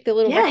the stick, the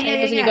little Yeah, yeah, yeah,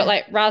 rectangles, and you got yeah.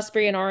 like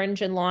raspberry and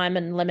orange and lime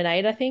and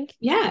lemonade, I think.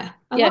 Yeah,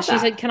 I Yeah, love she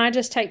said, that. "Can I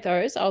just take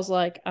those?" I was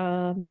like,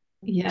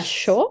 Yes.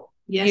 sure.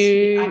 Yes, you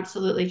You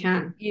absolutely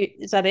can. you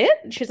is that it?"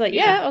 And she's like,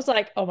 "Yeah." Yeah. I was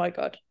like, "Oh my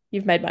God,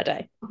 you've made my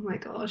day." Oh my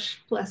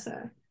gosh, bless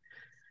her.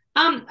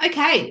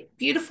 Okay,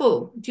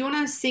 beautiful. Do you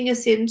want to sing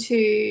us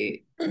into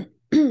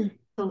the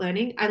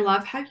learning? I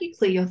love how you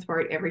clear your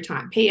throat every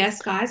time.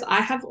 P.S. guys,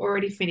 I have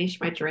already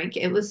finished my drink.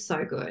 It was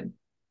so good.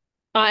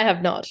 I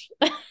have not,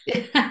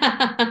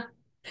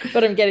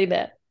 but I'm getting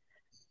there.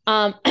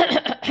 Um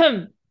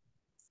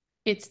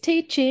It's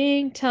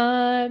teaching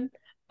time.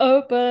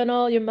 Open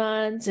all your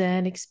minds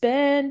and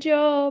expand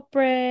your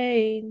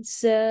brain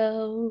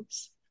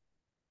cells.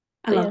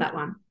 I The love end. that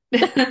one.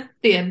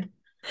 The end.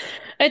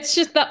 It's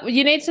just that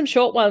you need some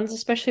short ones,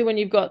 especially when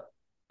you've got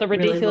the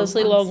Really long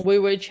ridiculously long ones.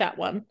 woo-woo chat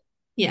one.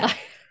 Yeah.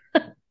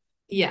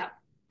 Yeah.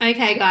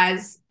 Okay,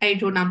 guys,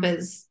 angel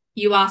numbers.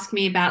 You ask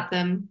me about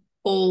them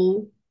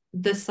all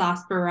the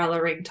sarsaparilla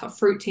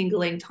fruit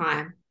tingling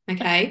time.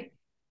 Okay.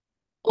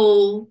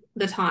 All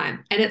the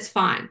time. And it's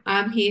fine.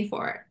 I'm here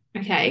for it.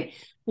 Okay.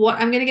 What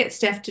I'm going to get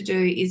Steph to do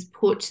is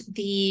put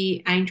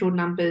the angel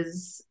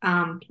numbers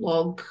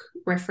blog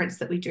reference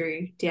that we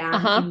do down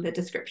Uh-huh. in the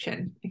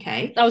description.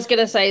 Okay. I was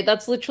gonna say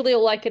that's literally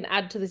all I can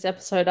add to this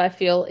episode, I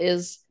feel,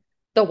 is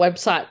the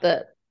website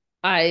that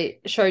I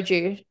showed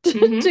you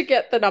Mm-hmm. to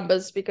get the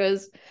numbers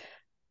because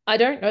I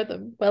don't know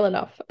them well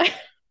enough.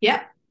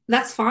 Yep.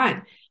 That's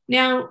fine.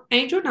 Now,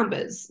 angel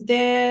numbers,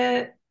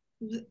 there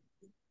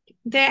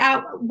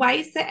are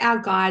ways that our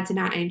guides and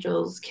our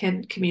angels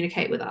can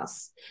communicate with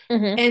us.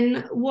 Mm-hmm.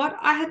 And what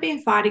I have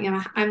been finding,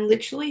 and I'm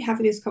literally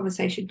having this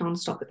conversation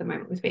nonstop at the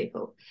moment with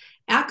people,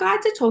 our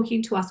guides are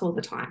talking to us all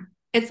the time.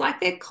 It's like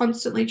they're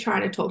constantly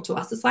trying to talk to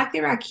us. It's like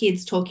they're our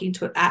kids talking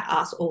at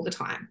us all the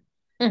time.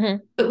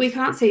 Mm-hmm. But we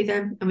can't see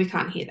them and we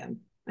can't hear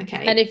them.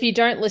 Okay. And if you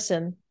don't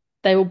listen,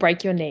 they will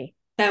break your knee.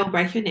 They will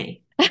break your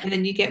knee. And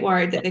then you get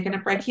worried that they're going to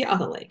break your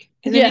other leg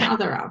and then Yeah. your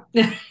other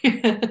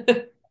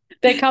arm.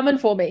 They're coming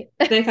for me.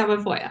 They're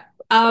coming for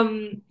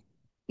you.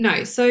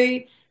 No, so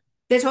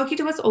they're talking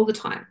to us all the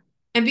time.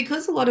 And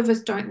because a lot of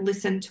us don't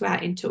listen to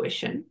our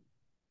intuition,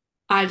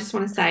 I just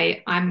want to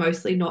say I'm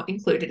mostly not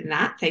included in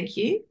that. Thank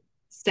you.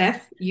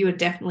 Steph, you are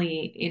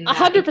definitely in that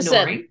 100%.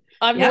 ignoring.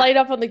 I'm Yep. laid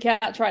up on the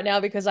couch right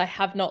now because I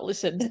have not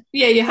listened.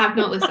 Yeah, you have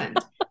not listened.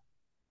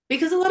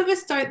 Because a lot of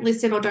us don't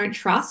listen or don't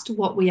trust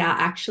what we are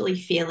actually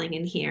feeling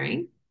and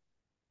hearing.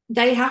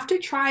 They have to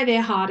try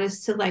their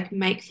hardest to like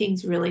make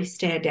things really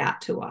stand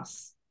out to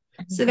us.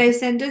 So they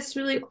send us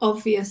really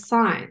obvious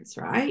signs,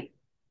 right?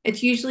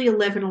 It's usually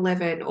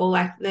 1111 or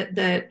like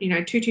the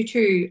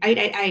 222,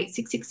 888,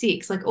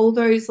 666, like all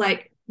those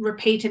like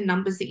repeated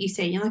numbers that you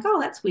see. And you're like, oh,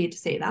 that's weird to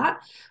see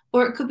that.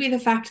 Or it could be the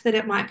fact that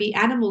it might be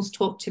animals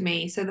talk to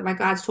me, so that my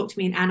guides talk to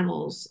me in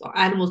animals. Or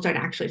animals don't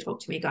actually talk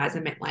to me, guys. I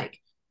meant like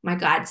my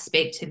guides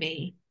speak to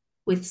me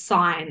with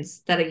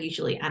signs that are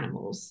usually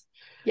animals.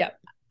 Yep.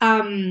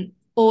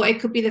 Or it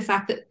could be the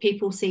fact that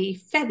people see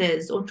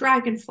feathers or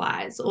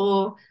dragonflies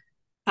or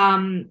I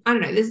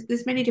don't know,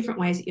 there's many different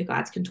ways that your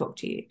guides can talk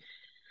to you.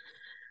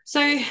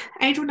 So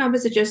angel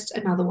numbers are just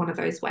another one of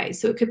those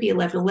ways. So it could be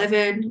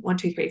 1111, 1,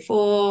 2, 3,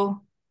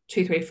 4,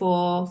 2, 3,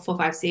 4, 4,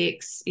 5,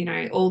 6,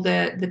 all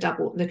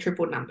the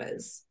triple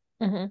numbers.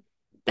 Mm-hmm.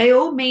 They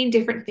all mean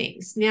different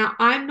things. Now,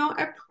 I'm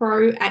not a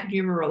pro at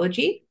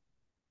numerology,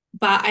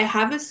 but I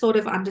have a sort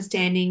of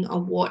understanding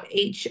of what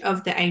each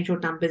of the angel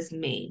numbers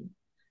mean.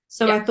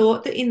 So I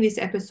thought that in this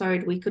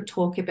episode, we could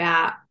talk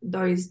about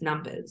those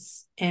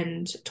numbers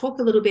and talk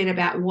a little bit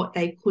about what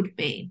they could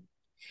mean.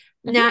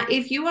 Mm-hmm. Now,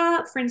 if you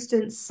are, for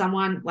instance,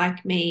 someone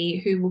like me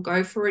who will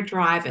go for a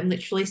drive and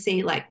literally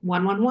see like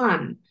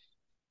 111,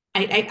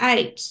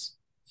 888,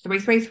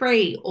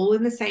 333, all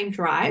in the same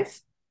drive,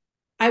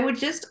 I would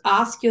just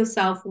ask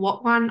yourself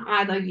what one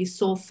either you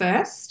saw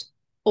first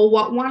or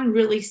what one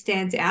really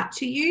stands out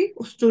to you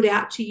or stood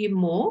out to you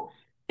more.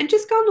 And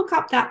just go and look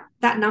up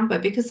that number,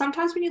 because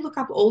sometimes when you look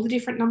up all the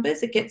different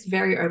numbers, it gets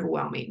very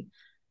overwhelming.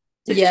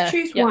 So just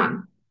choose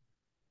one.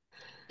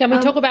 Can we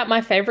talk about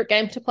my favorite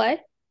game to play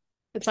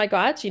with my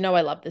guides? You know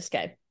I love this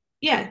game.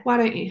 Yeah, why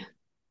don't you?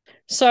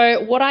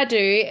 So what I do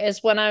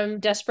is when I'm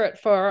desperate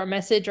for a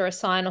message or a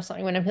sign or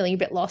something, when I'm feeling a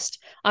bit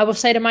lost, I will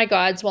say to my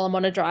guides while I'm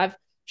on a drive,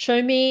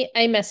 show me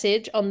a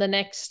message on the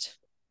next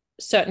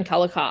certain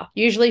color car.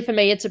 Usually for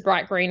me, it's a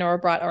bright green or a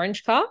bright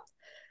orange car.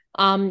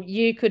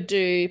 You could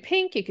do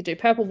pink, you could do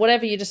purple,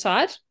 whatever you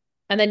decide.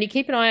 And then you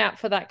keep an eye out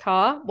for that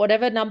car.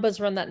 Whatever numbers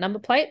are on that number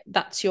plate,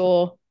 that's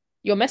your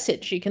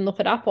message. You can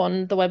look it up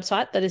on the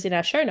website that is in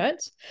our show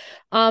notes,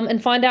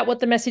 and find out what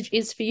the message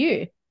is for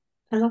you.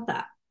 I love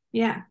that.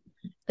 Yeah.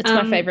 It's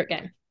my favorite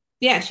game.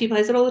 Yeah, she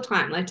plays it all the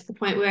time, like to the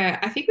point where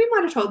I think we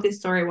might have told this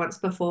story once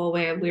before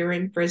where we were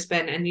in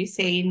Brisbane and you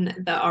seen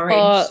the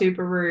orange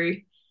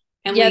Subaru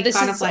and yeah, we this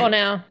kind is of like,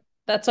 on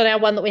that's on our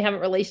one that we haven't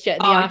released yet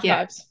in the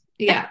archives.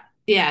 Yeah.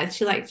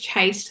 She like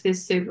chased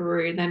this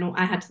Subaru and then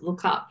I had to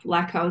look up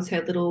like I was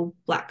her little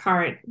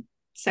blackcurrant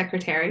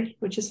secretary,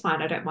 which is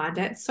fine. I don't mind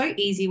it. It's so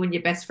easy when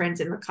your best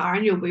friend's in the car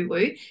and you're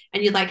woo-woo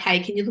and you're like,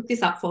 hey, can you look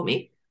this up for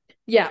me?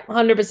 Yeah,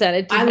 100%.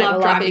 It I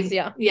love driving.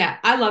 Easier. Yeah,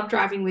 I love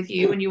driving with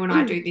you when you and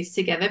I do this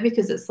together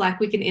because it's like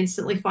we can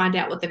instantly find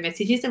out what the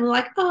message is and we're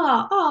like,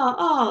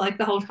 oh, like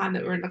the whole time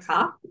that we're in the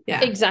car.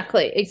 Yeah.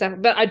 Exactly.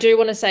 But I do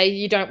want to say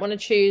you don't want to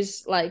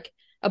choose like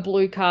a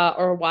blue car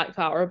or a white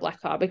car or a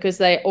black car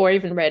or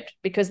even red,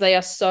 because they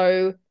are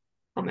so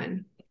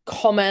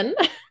common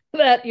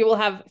that you will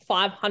have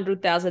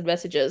 500,000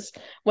 messages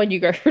when you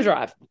go for a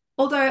drive.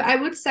 Although I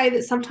would say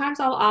that sometimes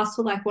I'll ask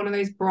for like one of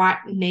those bright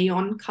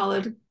neon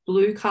colored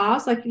blue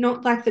cars, like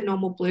not like the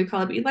normal blue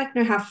color, but you like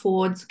know how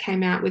Fords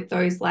came out with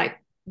those like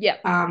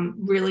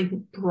really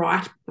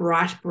bright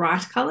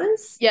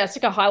colors. Yeah, it's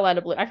like a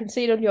highlighter blue. I can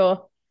see it on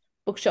your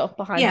bookshelf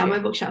behind you. Yeah, my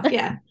bookshelf.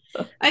 Yeah.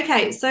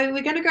 Okay, so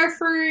we're going to go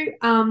through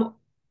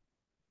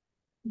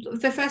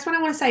the first one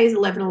I want to say is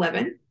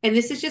 1111, and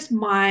this is just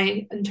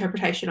my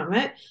interpretation of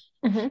it.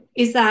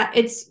 Is that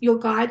it's your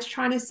guides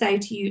trying to say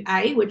to you,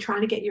 A, we're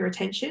trying to get your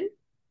attention.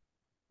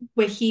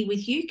 We're here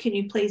with you. Can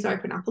you please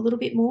open up a little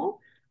bit more?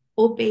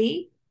 Or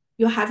B,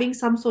 you're having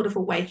some sort of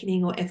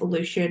awakening or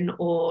evolution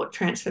or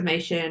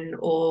transformation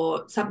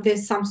or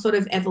there's some sort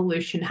of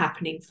evolution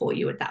happening for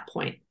you at that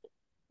point.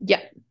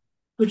 Yeah.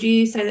 Would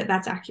you say that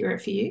that's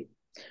accurate for you?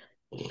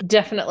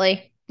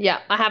 Definitely. Yeah.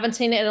 I haven't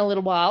seen it in a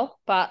little while,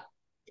 but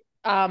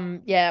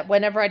yeah,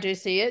 whenever I do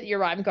see it, you're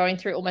right. I'm going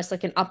through almost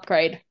like an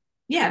upgrade.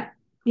 Yeah.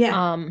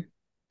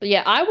 But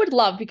yeah, I would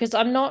love, because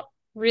I'm not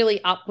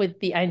really up with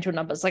the angel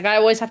numbers. Like I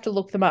always have to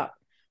look them up.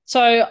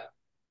 So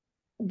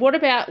what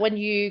about when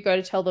you go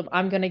to tell them,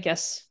 I'm going to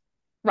guess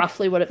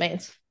roughly what it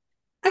means?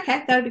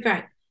 Okay, that would be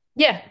great.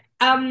 Yeah.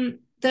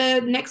 The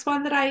next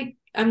one that I'm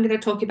going to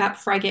talk about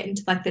before I get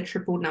into like the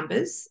triple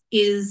numbers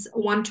is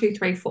 1, 2,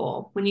 3,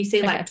 4. When you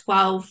see like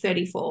 12,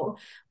 34,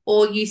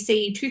 or you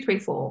see 2, 3,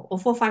 4, or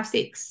 4, 5,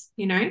 6,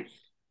 you know?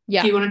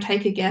 Yeah. Do you want to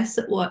take a guess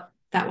at what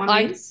that one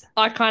means?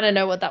 I kind of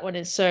know what that one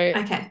is. So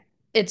okay,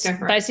 it's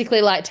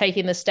basically like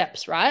taking the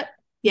steps, right?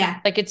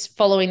 Yeah. Like it's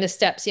following the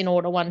steps in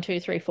order 1,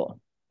 2, 3, 4.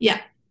 Yeah.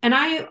 And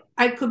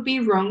I could be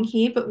wrong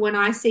here, but when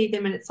I see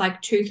them and it's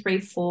like 2, 3,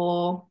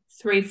 4,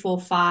 3,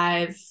 4,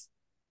 5,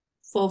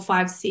 4,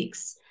 5,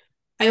 6,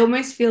 I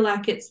almost feel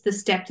like it's the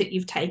step that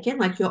you've taken,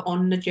 like you're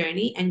on the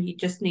journey and you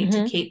just need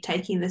to keep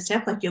taking the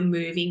step, like you're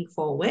moving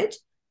forward.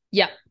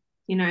 Yeah.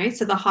 You know,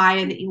 so the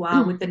higher that you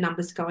are with the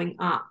numbers going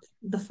up,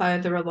 the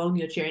further along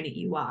your journey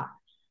you are.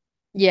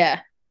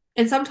 Yeah.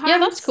 And sometimes... Yeah,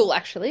 that's cool,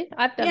 actually.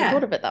 I've never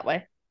thought of it that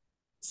way.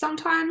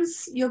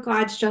 Sometimes your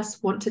guides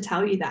just want to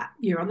tell you that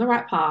you're on the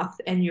right path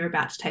and you're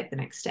about to take the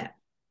next step.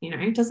 You know,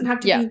 it doesn't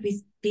have to be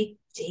this big,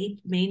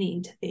 deep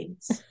meaning to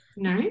things,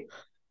 you know?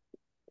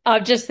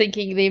 I'm just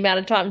thinking the amount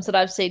of times that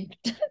I've seen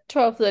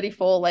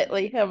 1234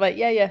 lately. I'm like,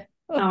 yeah.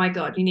 Oh my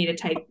God, you need to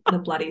take the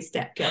bloody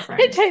step,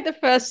 girlfriend. Take the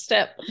first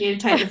step. You need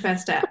to take the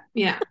first step.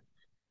 Yeah.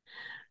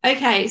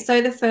 Okay,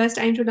 so the first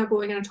angel number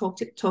we're going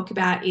to talk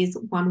about is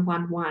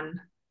 111.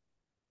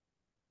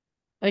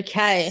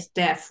 Okay.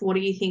 Steph, what do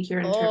you think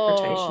your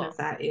interpretation of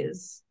that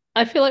is?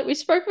 I feel like we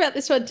spoke about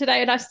this one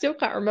today and I still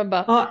can't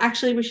remember. Oh,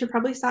 actually, we should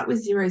probably start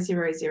with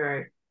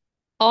 000.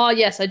 Oh,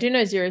 yes, I do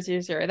know 000.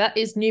 That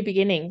is new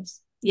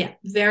beginnings. Yeah,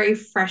 very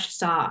fresh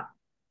start.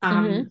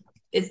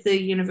 It's the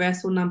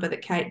universal number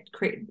that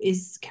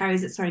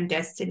carries its own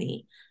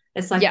destiny.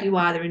 It's like you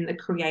are in the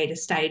creator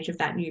stage of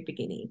that new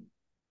beginning.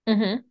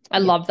 I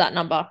love that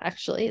number,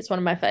 actually. It's one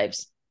of my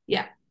faves.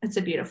 Yeah, it's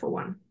a beautiful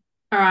one.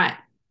 All right.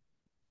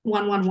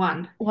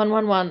 111.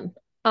 111.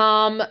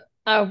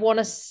 I want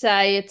to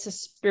say it's a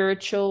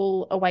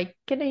spiritual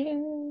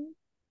awakening.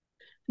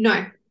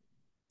 No.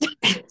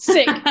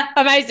 Sick.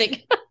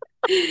 Amazing.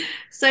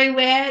 So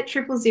where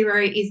 000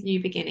 is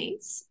new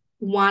beginnings,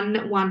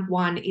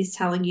 111 is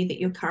telling you that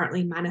you're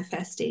currently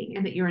manifesting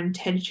and that your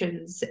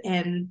intentions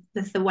and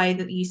the way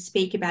that you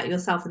speak about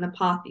yourself and the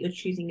path that you're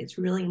choosing, it's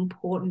really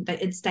important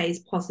that it stays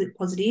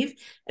positive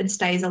and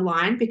stays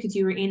aligned, because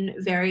you're in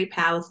very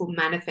powerful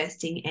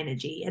manifesting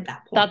energy at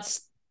that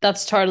point.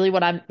 That's totally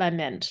what I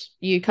meant.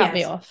 You cut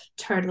me off.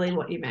 Totally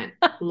what you meant.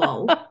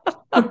 Lol.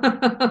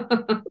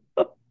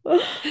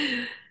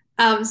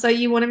 So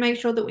you want to make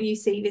sure that when you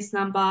see this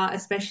number,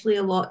 especially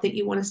a lot, that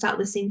you want to start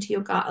listening to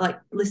your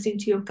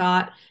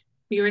gut,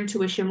 your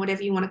intuition,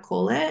 whatever you want to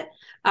call it,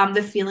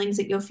 the feelings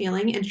that you're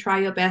feeling, and try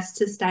your best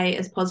to stay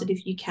as positive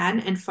you can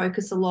and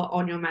focus a lot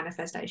on your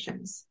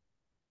manifestations.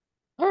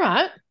 All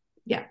right.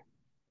 Yeah.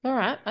 All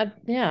right.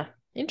 Yeah.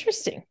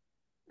 Interesting.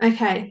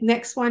 Okay.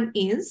 Next one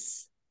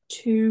is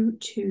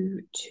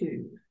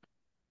 222.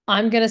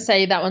 I'm going to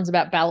say that one's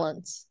about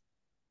balance.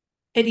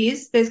 It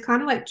is. There's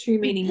kind of like two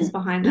meanings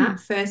behind that.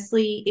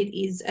 Firstly, it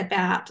is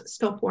about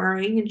stop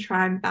worrying and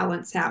try and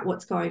balance out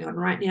what's going on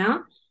right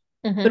now.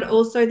 Mhm. but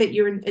also that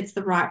it's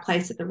the right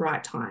place at the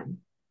right time.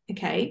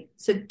 Okay.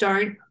 So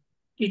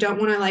you don't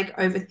want to like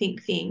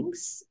overthink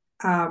things,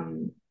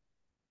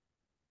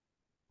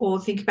 or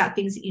think about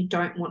things that you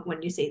don't want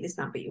when you see this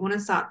number. You want to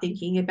start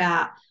thinking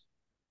about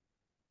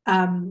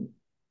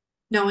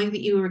knowing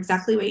that you are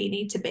exactly where you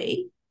need to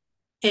be,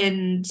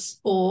 and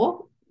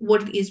or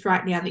what it is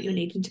right now that you're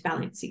needing to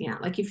balancing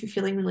out. Like if you're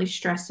feeling really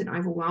stressed and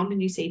overwhelmed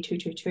and you see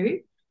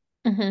 222,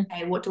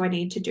 okay, what do I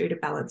need to do to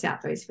balance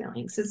out those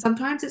feelings? And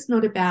sometimes it's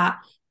not about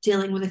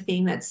dealing with a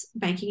thing that's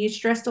making you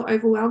stressed or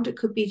overwhelmed. It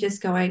could be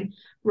just going,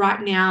 right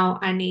now,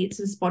 I need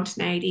some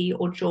spontaneity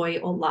or joy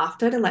or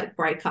laughter to like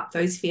break up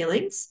those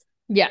feelings.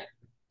 Yeah.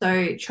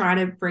 So try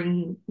to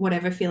bring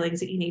whatever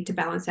feelings that you need to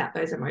balance out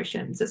those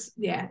emotions.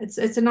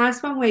 It's a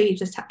nice one where you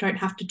just don't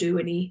have to do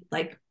any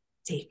like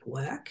deep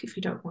work if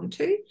you don't want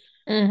to.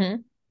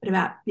 But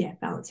about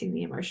balancing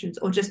the emotions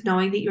or just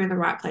knowing that you're in the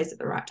right place at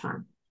the right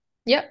time.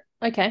 Yep.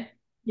 Okay.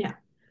 Yeah.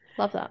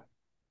 Love that.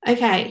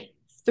 Okay.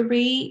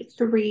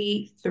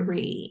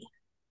 333.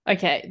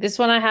 Okay, this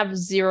one I have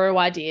zero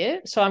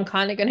idea. So I'm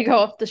kind of going to go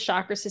off the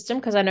chakra system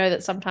because I know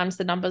that sometimes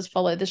the numbers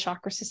follow the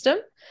chakra system.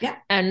 Yeah.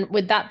 And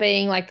with that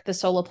being like the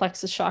solar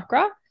plexus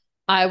chakra,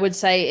 I would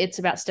say it's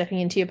about stepping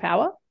into your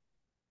power.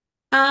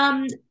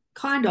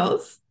 Kind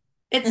of.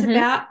 It's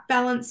about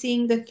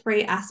balancing the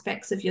three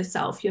aspects of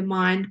yourself, your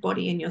mind,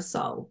 body, and your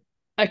soul.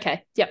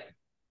 Okay. Yep.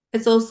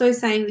 It's also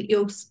saying that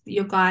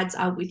your guides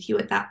are with you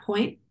at that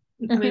point.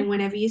 I mean,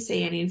 whenever you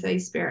see any of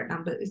these spirit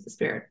numbers, the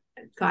spirit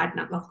guide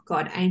number,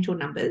 God, angel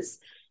numbers,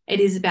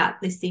 it is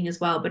about this thing as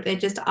well, but they're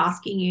just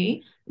asking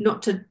you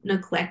not to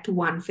neglect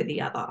one for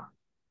the other.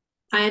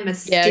 I am a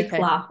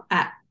stickler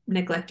at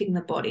neglecting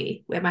the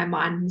body, where my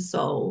mind and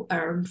soul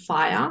are on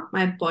fire.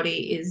 My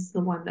body is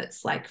the one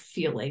that's like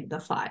fueling the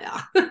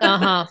fire.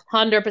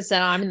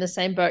 100%. I'm in the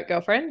same boat,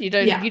 girlfriend. You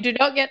do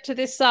not get to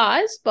this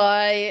size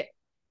by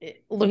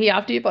looking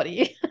after your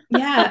body.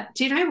 Yeah.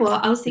 Do you know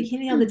what? I was thinking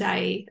the other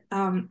day,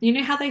 you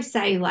know how they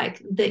say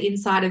like the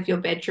inside of your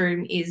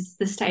bedroom is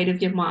the state of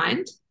your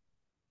mind?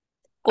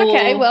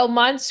 Okay, well,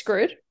 mine's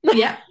screwed.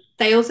 Yeah.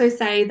 They also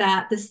say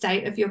that the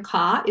state of your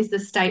car is the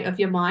state of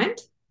your mind.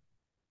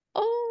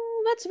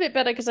 Oh, that's a bit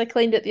better because I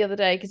cleaned it the other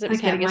day because it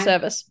was getting a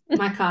service.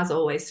 My car's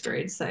always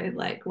screwed, so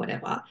like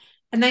whatever.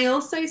 And they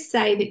also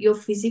say that your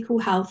physical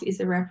health is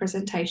a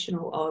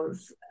representational of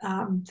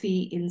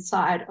the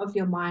inside of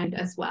your mind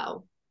as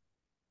well.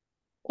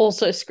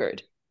 Also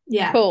screwed.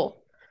 Yeah. Cool.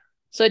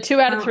 So 2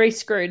 out of 3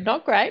 screwed.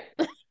 Not great.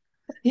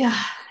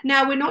 Yeah.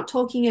 Now, we're not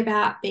talking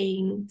about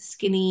being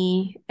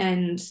skinny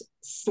and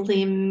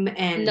slim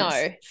and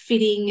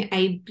fitting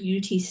a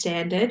beauty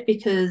standard,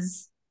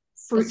 because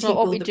that's not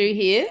what we do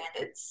here.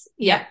 Standards.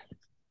 Yeah.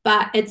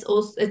 But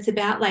it's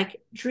about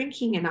like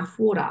drinking enough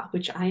water,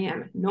 which I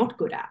am not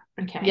good at.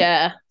 Okay.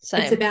 Yeah,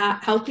 same. It's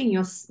about helping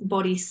your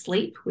body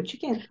sleep, which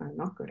again, I'm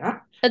not good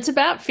at. It's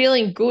about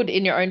feeling good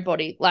in your own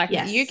body. Like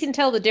you can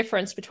tell the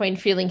difference between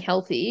feeling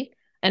healthy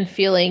and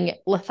feeling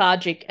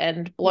lethargic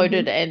and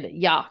bloated and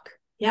yuck.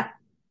 Yeah.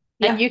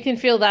 And you can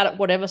feel that at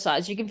whatever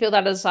size. You can feel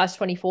that at a size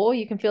 24.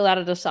 You can feel that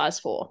at a size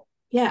 4.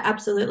 Yeah,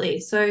 absolutely.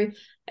 So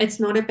it's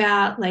not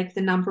about like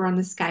the number on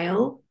the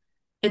scale.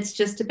 It's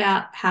just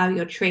about how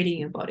you're treating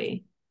your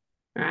body,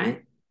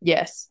 right?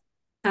 Yes.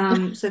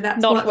 So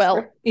that's not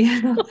well.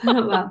 Not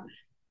well.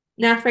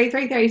 Now,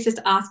 333 is just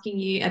asking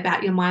you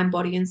about your mind,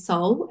 body, and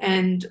soul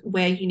and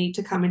where you need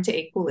to come into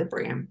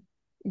equilibrium.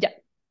 Yeah.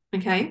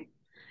 Okay.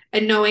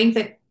 And knowing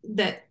that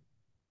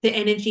the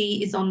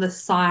energy is on the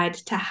side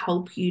to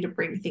help you to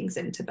bring things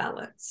into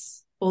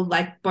balance, or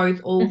like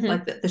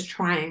like this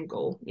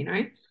triangle, you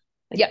know,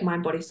 like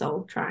mind, body,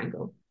 soul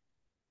triangle.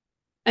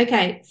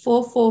 Okay.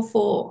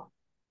 444.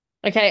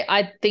 Okay,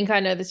 I think I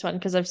know this one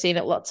because I've seen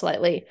it lots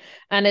lately.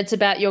 And it's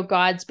about your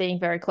guides being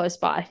very close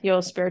by,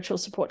 your spiritual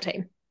support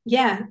team.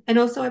 Yeah, and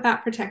also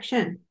about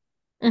protection.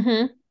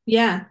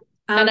 Yeah.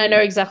 And I know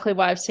exactly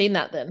why I've seen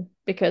that then,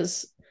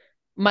 because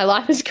my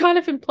life is kind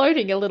of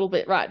imploding a little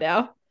bit right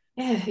now.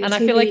 Yeah. And I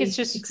feel like it's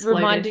just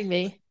reminding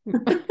me.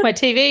 My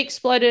TV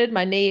exploded,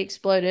 my knee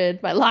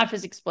exploded, my life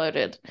has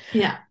exploded.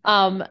 Yeah.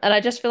 And I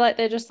just feel like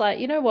they're just like,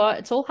 you know what?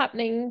 It's all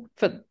happening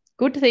for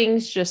good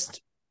things.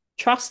 Just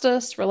trust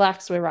us,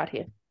 relax, we're right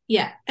here.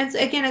 Yeah. And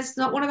again, it's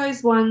not one of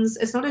those ones,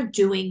 it's not a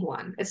doing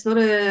one. It's not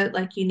a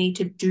like you need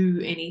to do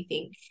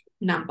anything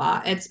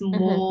number. It's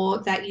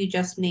more that you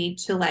just need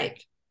to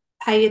like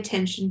pay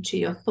attention to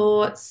your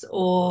thoughts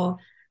or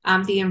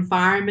the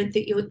environment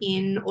that you're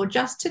in, or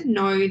just to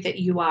know that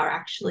you are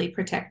actually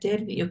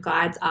protected, that your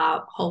guides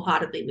are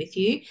wholeheartedly with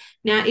you.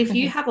 Now, if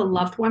you have a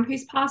loved one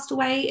who's passed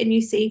away and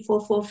you see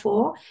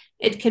 444,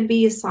 it can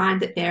be a sign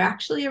that they're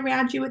actually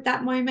around you at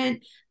that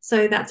moment.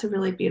 So that's a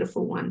really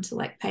beautiful one to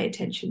like pay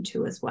attention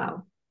to as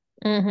well.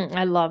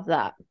 I love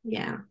that.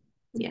 Yeah.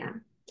 Yeah.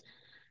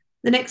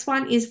 The next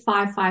one is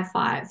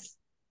 555.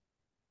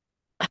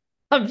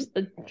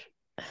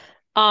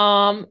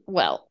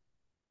 Well,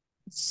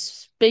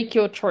 speak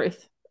your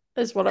truth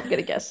is what I'm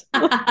gonna guess.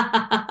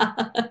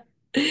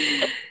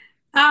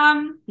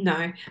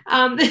 No.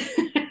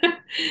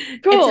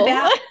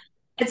 Cool.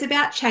 It's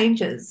about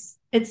changes.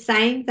 It's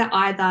saying that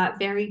either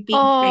very big changes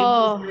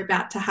Oh, are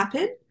about to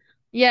happen,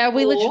 yeah,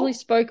 we literally or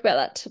spoke about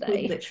that we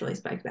today. literally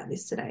spoke about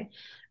this today.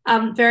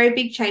 Very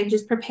big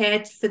changes,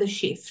 prepared for the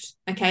shift.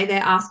 Okay,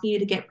 they're asking you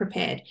to get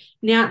prepared.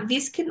 Now,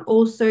 this can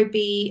also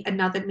be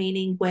another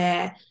meaning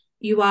where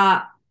you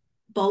are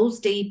balls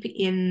deep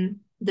in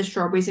the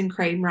strawberries and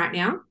cream right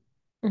now,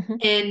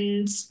 Mhm.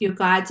 and your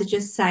guides are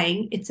just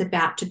saying it's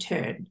about to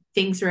turn.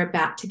 Things are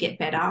about to get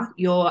better.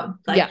 You're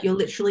Yeah. like, you're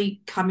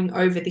literally coming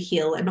over the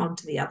hill and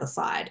onto the other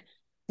side.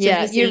 So if Yeah,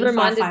 you're you seeing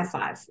reminded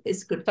 555,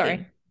 it's a good sorry.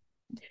 thing.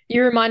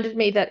 You reminded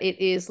me that it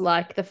is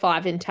like the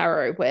 5 in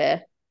tarot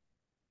where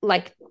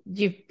like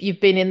you've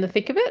been in the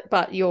thick of it,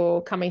 but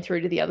you're coming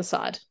through to the other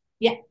side.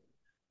 Yeah.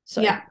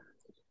 So Yeah.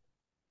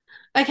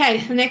 Okay,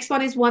 the next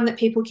one is one that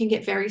people can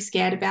get very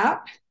scared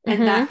about,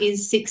 and Mhm. that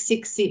is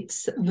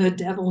 666, the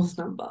devil's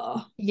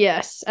number.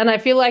 Yes. And I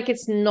feel like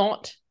it's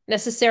not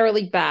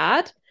necessarily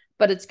bad,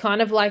 but it's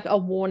kind of like a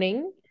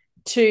warning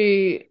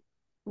to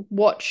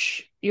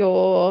watch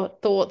your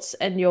thoughts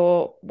and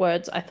your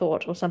words, I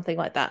thought, or something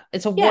like that.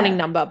 It's a warning Yeah.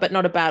 number, but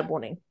not a bad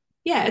warning.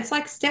 Yeah, it's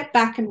like step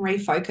back and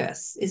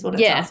refocus is what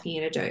it's Yeah. asking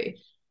you to do.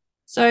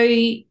 So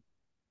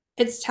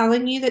it's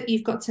telling you that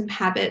you've got some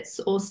habits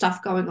or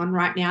stuff going on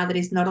right now that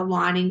is not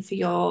aligning for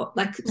your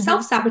like Mhm.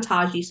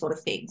 self-sabotagey sort of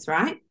things,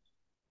 right? Oh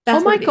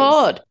That's my what it is.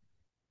 God.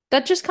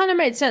 That just kind of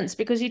made sense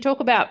because you talk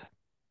about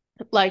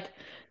like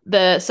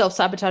the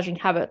self-sabotaging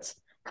habits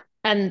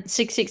and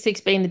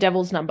 666 being the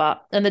devil's number.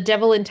 And the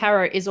devil in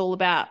tarot is all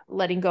about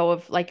letting go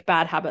of like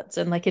bad habits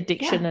and like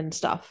addiction Yeah. and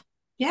stuff.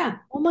 Yeah.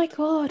 Oh my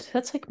God.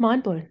 That's like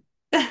mind blowing.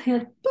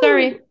 Boom.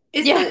 Sorry.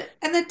 Is Yeah.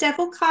 the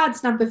devil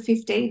card's number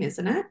 15,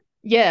 isn't it?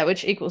 Yeah,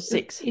 which equals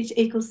 6. Each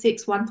equals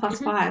 6, 1 plus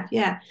Mhm. 5.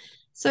 Yeah.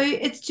 So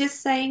it's just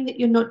saying that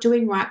you're not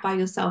doing right by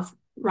yourself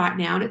right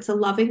now. And it's a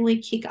lovingly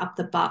kick up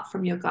the butt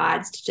from your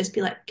guides to just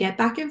be like, get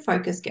back in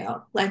focus,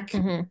 girl. Like,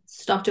 Mhm.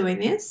 stop doing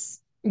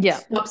this. Yeah.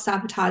 Stop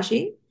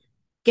sabotaging.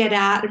 Get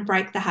out and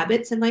break the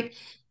habits. And like,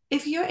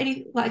 if you're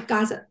any like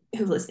guys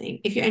who are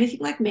listening, if you're anything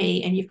like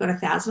me and you've got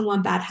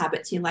 1,001 bad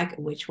habits, you're like,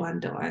 which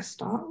one do I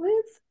start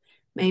with?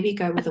 Maybe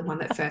go with the one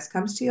that first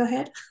comes to your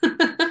head.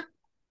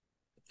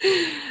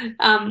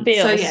 So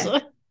Feels. yeah,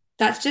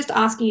 that's just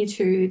asking you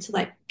to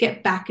like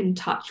get back in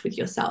touch with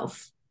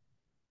yourself.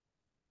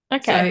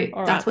 Okay. So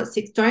All that's right. what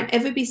six. Don't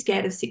ever be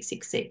scared of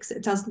 666.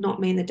 It does not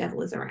mean the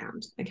devil is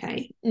around.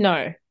 Okay.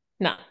 No.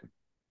 No.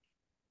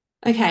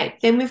 Okay.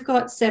 Then we've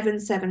got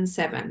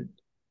 777.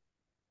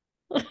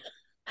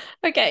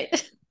 Okay.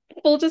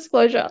 Full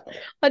disclosure.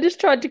 I just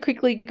tried to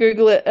quickly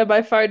Google it and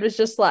my phone was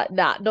just like,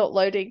 nah, not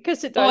loading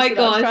because it Oh knows my that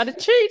I was gosh. trying to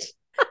cheat.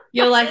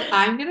 You're like,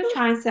 I'm gonna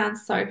try and sound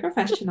so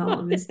professional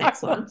on this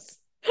next one.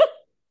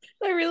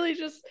 They really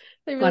just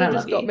God, I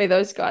love got you. me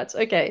those guys.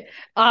 Okay.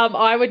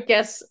 I would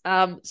guess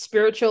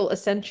spiritual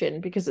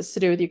ascension because it's to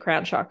do with your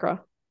crown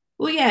chakra.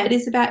 Well, yeah, it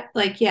is about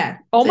like, yeah,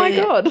 Oh my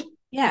God.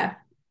 yeah,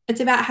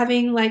 it's about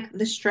having like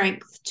the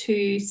strength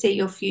to see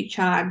your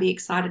future and be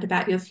excited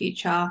about your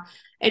future.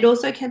 It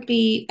also can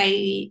be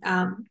a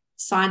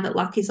sign that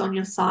luck is on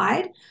your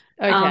side,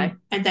 Okay.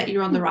 and that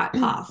you're on the right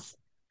path.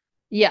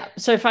 Yeah.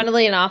 So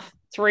funnily enough,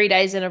 3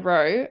 days in a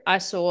row, I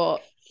saw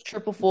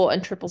 444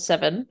 and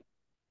 777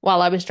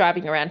 while I was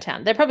driving around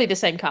town. They're probably the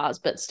same cars,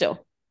 but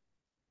still.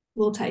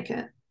 We'll take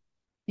it.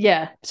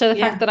 Yeah. So the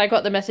fact Yeah. that I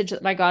got the message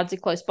that my guides are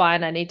close by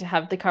and I need to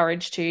have the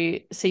courage to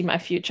see my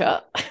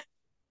future.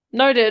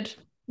 Noted.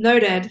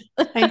 Noted.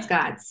 Thanks,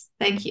 guys.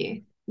 Thank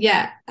you.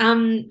 Yeah.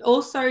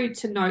 Also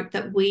to note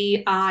that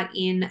we are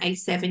in a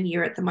 7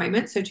 year at the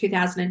moment. So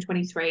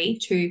 2023,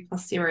 2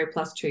 plus 0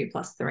 plus 2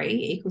 plus 3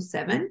 equals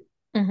 7.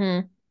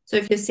 Mm-hmm. So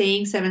if you're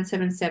seeing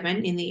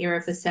 777 in the year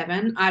of the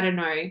 7, I don't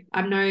know.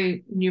 I'm no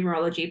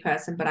numerology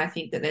person, but I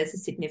think that there's a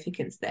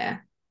significance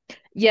there.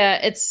 Yeah,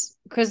 it's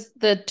because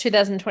the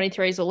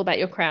 2023 is all about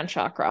your crown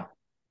chakra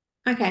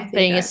Okay, there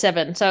being you a go.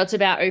 7. So it's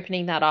about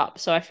opening that up.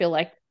 So I feel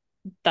like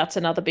that's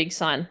another big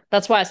sign.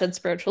 That's why I said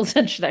spiritual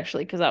ascension,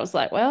 actually, because I was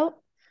like,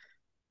 well,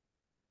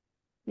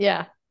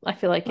 yeah, I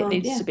feel like it Well,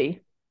 needs yeah. to be.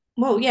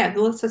 Well, yeah.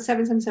 Well, so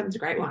 777 is a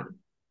great one.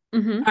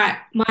 Mm-hmm. All right,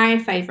 my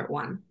favorite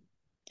one.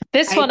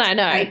 This one I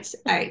know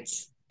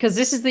 888. because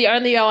this is the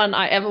only one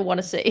I ever want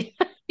to see.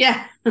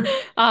 Yeah.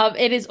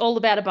 It is all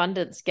about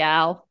abundance,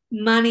 gal.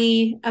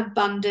 Money,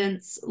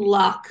 abundance,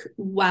 luck,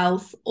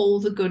 wealth, all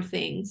the good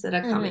things that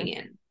are coming Mm-hmm.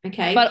 in.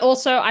 Okay. But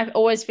also, I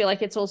always feel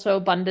like it's also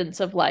abundance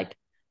of like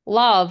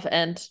love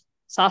and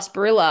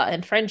sarsaparilla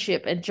and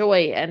friendship and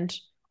joy and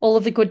all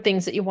of the good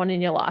things that you want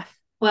in your life.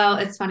 Well,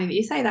 it's funny that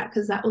you say that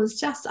because that was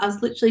just, I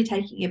was literally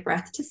taking a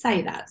breath to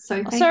say that. So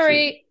thank you.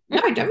 Sorry.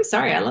 No, don't be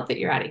sorry. I love that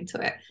you're adding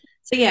to it.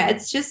 So yeah,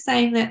 it's just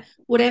saying that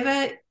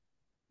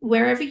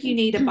wherever you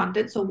need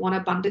abundance or want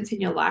abundance in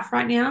your life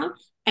right now,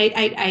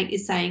 888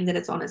 is saying that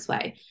it's on its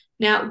way.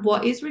 Now,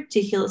 what is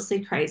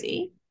ridiculously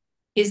crazy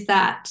is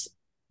that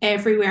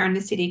everywhere in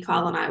the city,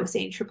 Kyle and I were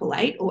seeing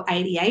 888 or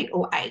 88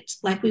 or 8.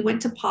 Like we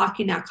went to park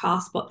in our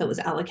car spot that was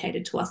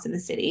allocated to us in the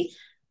city,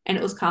 and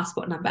it was car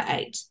spot number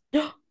 8.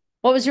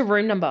 What was your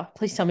room number?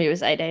 Please tell me it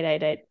was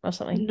 8888 or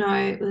something. No,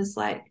 it was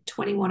like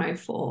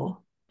 2104.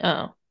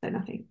 Oh. So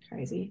nothing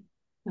crazy.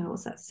 Oh,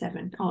 what's that?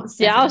 7. Oh, it's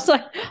Yeah,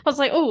 7. I was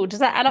like, oh, does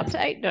that add up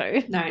to 8? No.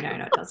 No,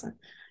 it doesn't.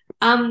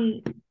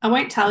 I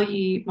won't tell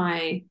you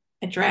my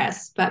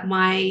address, but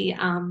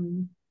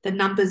the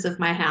numbers of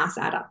my house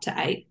add up to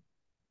 8.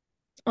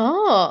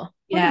 Oh,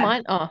 what are Yeah.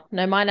 mine? Oh,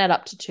 no, mine add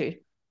up to 2.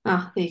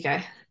 Oh, there you go.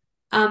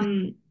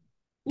 Um,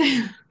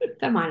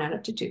 that might add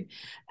up to 2.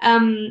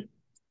 Um,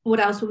 what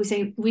else were we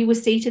saying? We were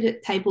seated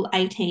at table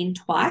 18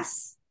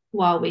 twice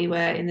while we were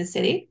in the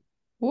city.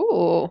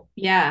 Ooh.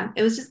 Yeah,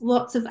 it was just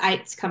lots of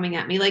 8s coming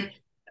at me. Like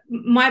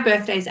my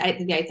birthday is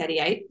 8th of the 8th,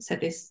 88.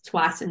 Said this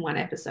twice in one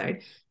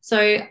episode.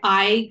 So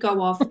I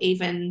go off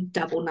even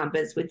double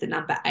numbers with the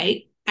number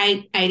 8,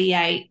 8,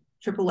 88,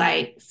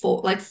 888,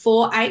 4, like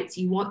 4 8s.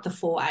 You want the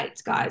 4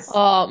 8s, guys.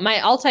 Oh, mate,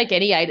 I'll take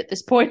any 8 at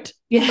this point.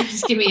 Yeah,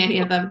 just give me any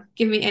of them.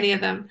 Give me any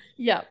of them.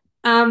 Yeah.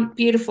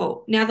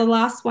 Beautiful. Now the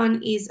last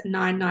one is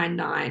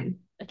 999.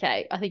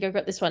 Okay, I think I've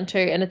got this one too,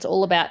 and it's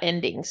all about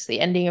endings, the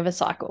ending of a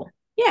cycle.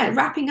 Yeah,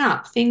 wrapping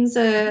up. Things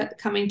are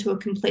coming to a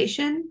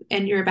completion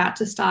and you're about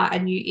to start a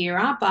new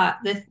era, but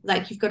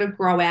you've got to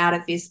grow out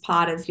of this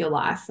part of your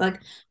life.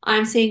 Like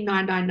I'm seeing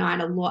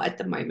 999 a lot at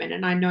the moment,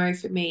 and I know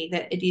for me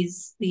that it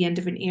is the end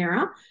of an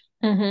era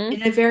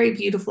in a very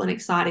beautiful and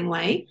exciting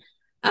way.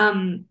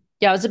 Yeah,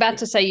 I was about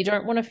to say you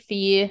don't want to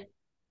fear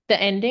the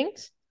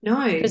endings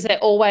No. because they're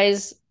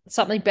always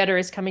something better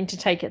is coming to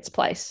take its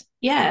place.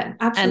 Yeah,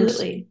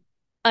 absolutely.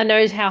 I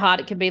know how hard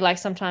it can be. Like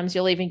sometimes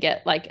you'll even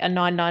get like a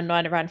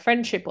 999 around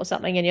friendship or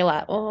something, and you're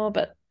like, oh,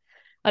 but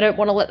I don't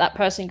want to let that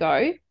person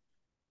go.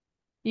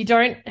 It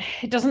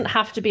doesn't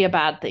have to be a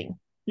bad thing.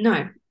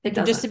 No, it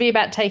doesn't. Just to be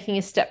about taking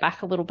a step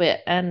back a little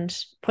bit and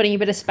putting a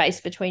bit of space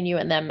between you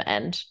and them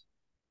and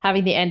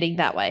having the ending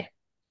that way.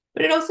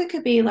 But it also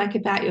could be like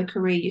about your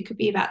career. You could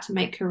be about to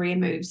make career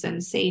moves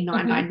and see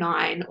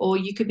 999, or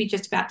you could be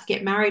just about to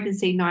get married and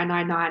see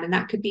 999. And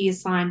that could be a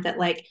sign that,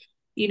 like,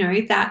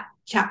 that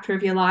chapter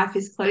of your life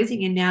is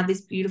closing and now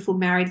this beautiful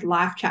married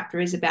life chapter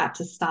is about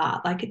to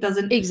start. Like it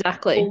doesn't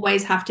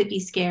always have to be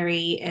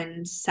scary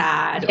and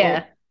sad.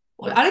 Yeah.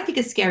 Or I don't think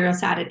it's scary or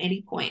sad at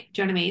any point.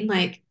 Do you know what I mean?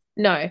 Like,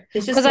 no,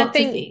 there's just lots of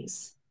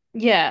things.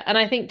 Yeah. And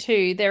I think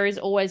too, there is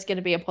always going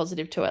to be a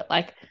positive to it.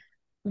 Like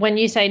when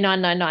you say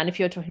 999, if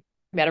you're talking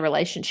about a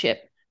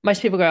relationship,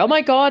 most people go, oh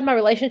my God, my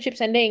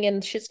relationship's ending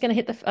and shit's going to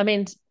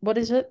hit what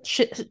is it?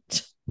 Shit.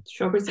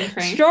 Strawberries and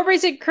cream.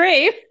 Strawberries and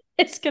cream.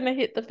 It's going to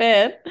hit the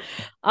fan.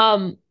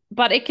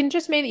 But it can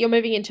just mean that you're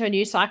moving into a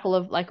new cycle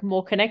of like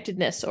more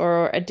connectedness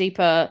or a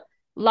deeper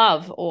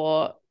love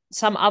or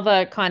some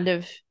other kind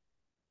of,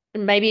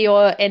 maybe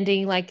you're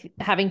ending like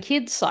having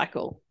kids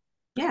cycle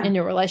in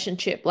your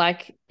relationship.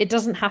 Like it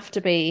doesn't have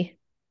to be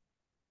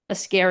a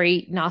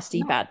scary,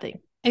 nasty, bad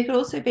thing. It could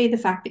also be the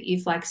fact that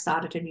you've like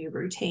started a new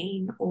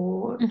routine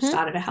or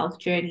started a health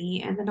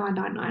journey, and the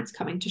 999 is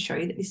coming to show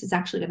you that this is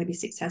actually going to be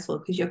successful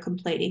because you're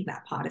completing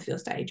that part of your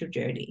stage of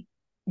journey.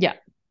 Yeah.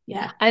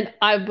 Yeah. And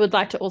I would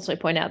like to also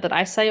point out that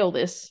I say all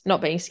this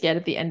not being scared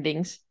of the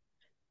endings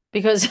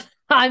because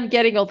I'm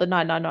getting all the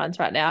 999s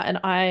right now and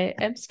I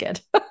am scared.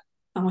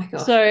 Oh my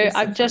God. So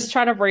I'm just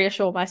trying to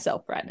reassure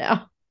myself right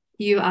now.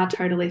 You are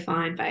totally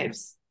fine,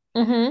 babes.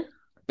 Got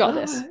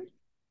this.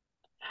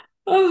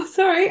 Oh,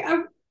 sorry.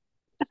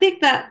 I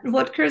think that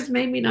vodka has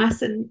made me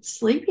nice and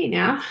sleepy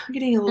now. I'm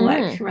getting a little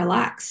like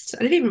relaxed.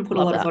 I didn't even put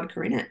a lot of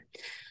vodka in it.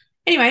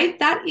 Anyway,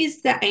 that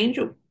is the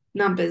angel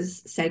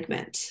numbers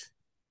segment.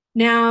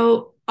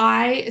 Now,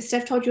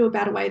 Steph told you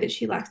about a way that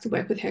she likes to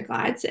work with her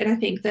guides, and I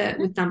think that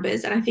with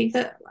numbers, and I think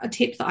that a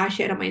tip that I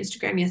shared on my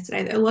Instagram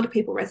yesterday that a lot of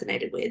people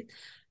resonated with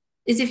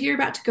is if you're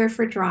about to go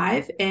for a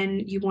drive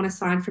and you want a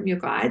sign from your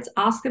guides,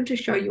 ask them to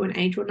show you an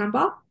angel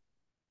number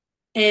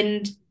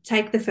and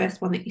take the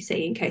first one that you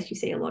see in case you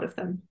see a lot of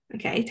them.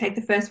 Okay, take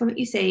the first one that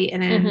you see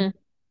and then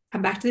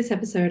come back to this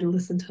episode and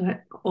listen to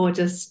it, or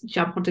just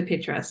jump onto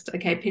Pinterest.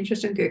 Okay,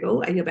 Pinterest and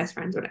Google are your best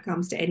friends when it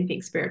comes to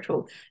anything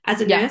spiritual.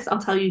 As a nurse,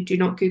 I'll tell you, do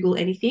not Google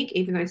anything,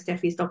 even though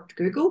Steffi's Dr.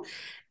 Google.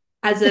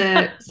 As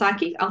a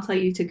psychic, I'll tell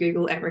you to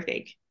Google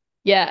everything.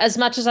 Yeah, as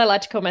much as I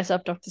like to call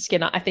myself Dr.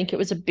 Skinner, I think it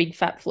was a big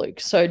fat fluke,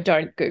 so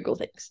don't Google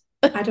things.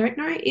 I don't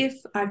know if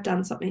I've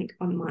done something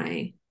on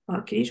my... Oh,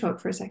 can you talk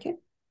for a second?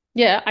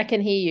 Yeah, I can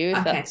hear you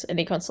if that's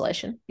any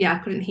consolation. Yeah, I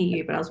couldn't hear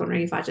you, but I was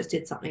wondering if I just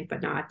did something.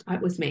 But no,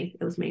 it was me.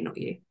 It was me, not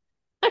you.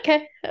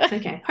 Okay.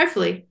 Okay.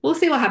 Hopefully. We'll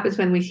see what happens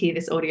when we hear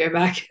this audio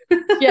back.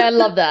 Yeah, I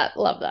love that.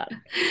 Love that.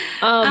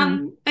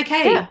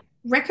 Okay. Yeah.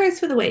 Recos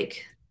for the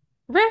week.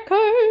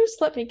 Recos.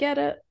 Let me get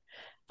it.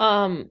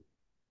 But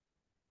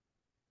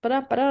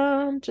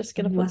I'm just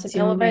gonna put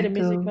some elevator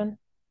music on.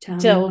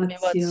 Tell me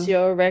what's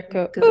your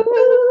reco.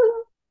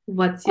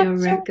 What's your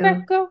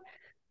reco?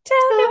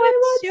 Tell me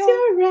what's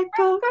your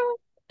reco.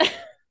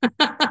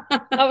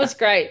 That was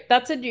great.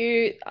 That's a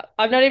new.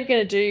 I'm not even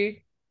gonna do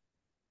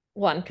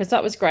one because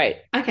that was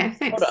great. Okay,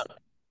 thanks. Hold on.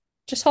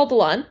 Just hold the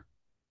line.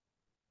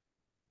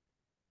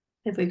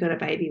 Have we got a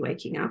baby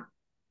waking up?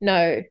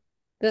 No.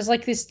 There's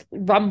like this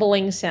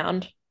rumbling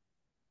sound,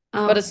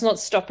 but it's not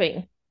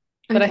stopping.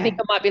 But I think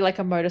it might be like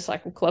a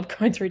motorcycle club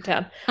going through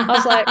town. I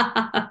was like,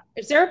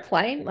 Is there a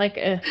plane? Like,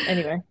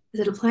 anyway. Is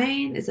it a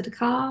plane? Is it a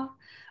car?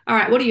 All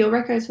right, what are your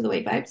recos for the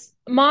week, babes?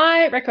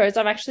 My recos,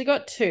 I've actually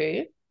got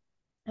two.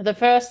 The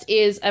first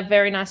is a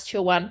very nice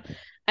chill one.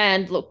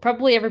 And look,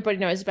 probably everybody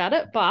knows about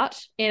it,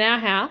 but in our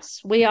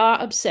house, we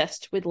are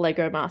obsessed with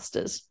Lego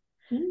Masters.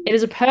 It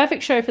is a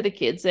perfect show for the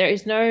kids. There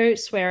is no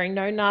swearing,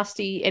 no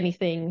nasty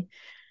anything.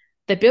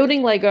 They're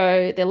building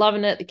Lego. They're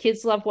loving it. The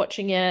kids love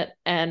watching it.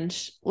 And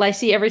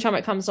Lacey, every time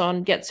it comes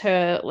on, gets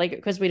her Lego,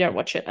 because we don't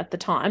watch it at the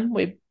time.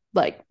 We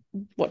like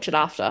watch it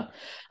after.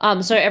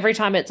 So every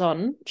time it's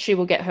on, she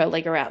will get her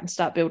Lego out and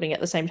start building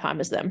at the same time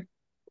as them.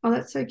 Oh,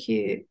 that's so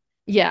cute.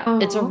 Yeah,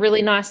 it's a Aw.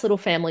 really nice little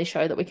family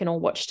show that we can all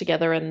watch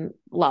together and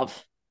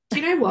love. Do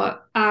you know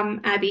what?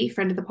 Abby,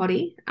 friend of the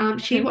potty,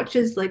 she Mhm.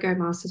 watches Lego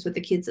Masters with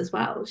the kids as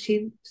well.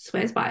 She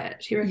swears by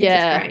it. She reckons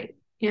Yeah. it's great.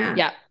 Yeah.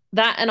 Yeah,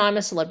 that and I'm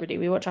a Celebrity.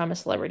 We watch I'm a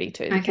Celebrity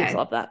too. The kids Okay.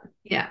 love that.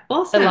 Yeah. I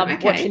Awesome. love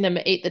Okay. watching them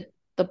eat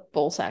the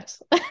ball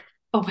sacks.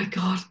 Oh my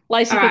God.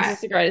 Lacey All thinks right.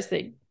 it's the greatest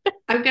thing.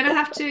 I'm gonna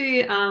have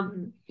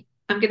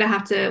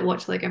to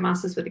watch Lego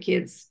Masters with the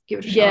kids. Give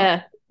it a shot.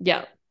 Yeah,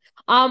 yeah.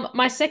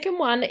 My second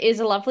one is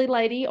a lovely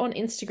lady on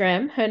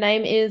Instagram. Her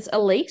name is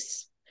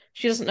Elise.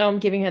 She doesn't know I'm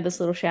giving her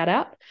this little shout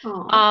out.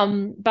 Aw.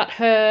 But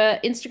her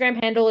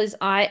Instagram handle is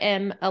I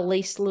am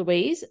Elise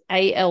Louise,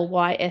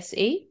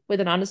 ALYSE, with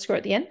an underscore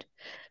at the end.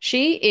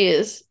 She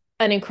is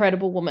an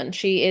incredible woman.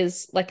 She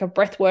is like a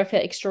breath worker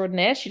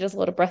extraordinaire. She does a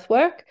lot of breath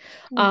work.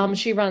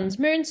 She runs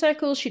moon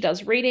circles, she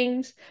does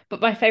readings, but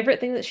my favorite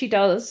thing that she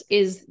does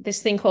is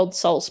this thing called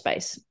Soul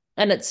Space.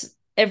 And it's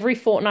every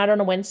fortnight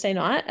on a Wednesday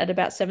night at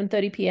about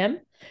 7:30 p.m.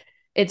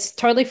 It's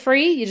totally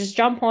free. You just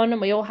jump on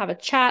and we all have a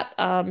chat.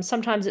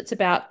 Sometimes it's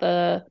about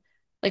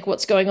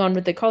what's going on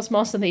with the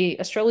cosmos and the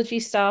astrology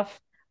stuff.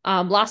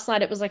 Last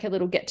night it was like a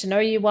little get to know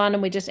you one,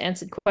 and we just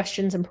answered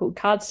questions and pulled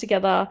cards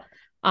together.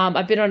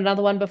 I've been on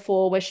another one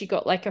before where she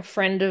got like a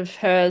friend of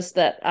hers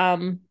that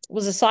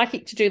was a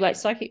psychic to do like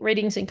psychic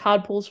readings and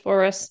card pulls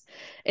for us.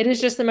 It is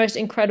just the most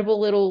incredible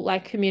little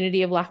like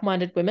community of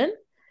like-minded women.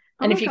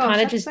 Oh And my if you gosh,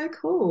 kind of that's just so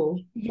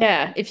cool.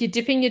 yeah, if you're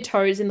dipping your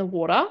toes in the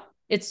water,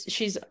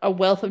 she's a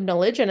wealth of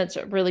knowledge and it's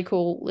a really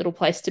cool little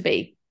place to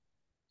be.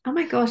 Oh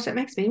my gosh, that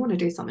makes me want to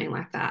do something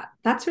like that.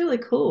 That's really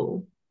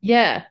cool.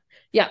 Yeah.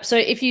 Yeah. So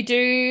if you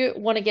do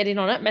want to get in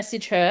on it,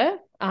 message her.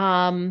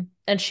 And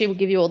she will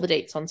give you all the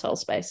deets on Soul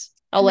Space.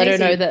 I'll let her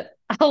know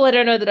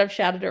that I've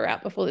shouted her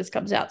out before this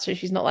comes out, so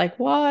she's not like,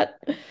 what?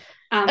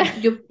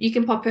 You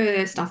can pop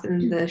her stuff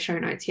in the show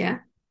notes, yeah?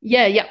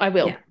 Yeah, I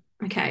will. Yeah.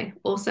 Okay,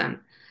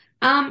 awesome.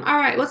 All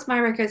right, what's my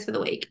recos for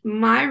the week?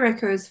 My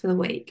recos for the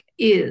week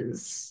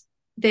is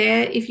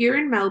if you're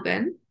in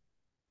Melbourne.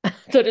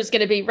 Thought it was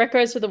going to be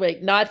recos for the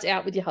week, nights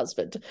out with your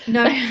husband.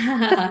 No,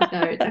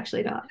 no, it's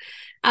actually not.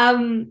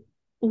 I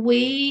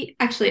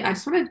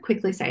just want to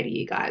quickly say to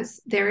you guys,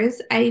 there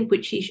is a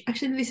witchy,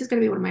 actually, this is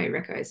going to be one of my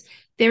recos.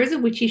 There is a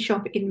witchy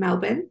shop in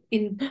Melbourne,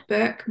 in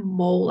Burke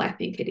Mall, I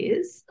think it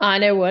is. I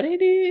know what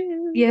it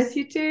is. Yes,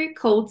 you do,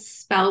 called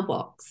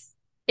Spellbox.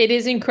 It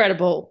is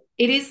incredible.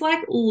 It is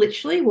like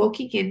literally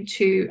walking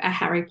into a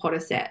Harry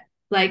Potter set.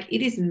 Like,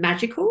 it is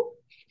magical.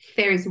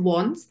 There is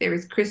wands, there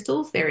is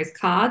crystals, there is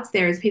cards,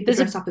 there is people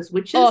dressed up as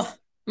witches. Oh,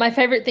 my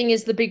favorite thing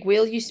is the big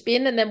wheel you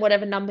spin, and then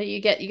whatever number you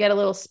get a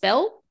little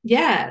spell.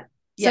 Yeah.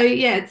 So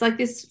yeah, it's like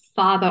this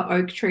father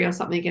oak tree or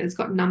something, and it's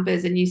got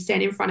numbers, and you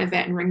stand in front of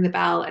it and ring the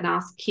bell and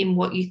ask him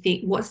what you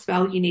think, what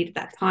spell you need at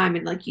that time,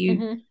 and like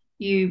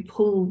you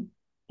pull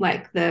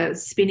like the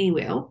spinning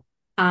wheel,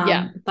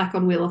 like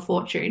on Wheel of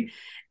Fortune,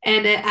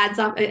 and it adds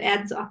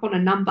up on a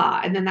number,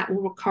 and then that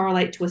will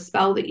correlate to a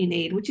spell that you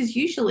need, which is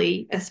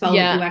usually a spell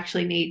that you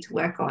actually need to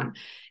work on.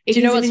 Do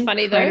you know what's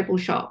funny though? Incredible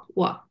shop.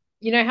 What?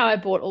 You know how I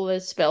bought all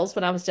those spells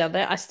when I was down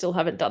there? I still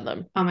haven't done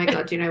them. Oh my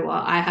God, do you know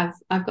what?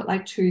 I've got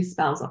like 2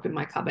 spells up in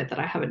my cupboard that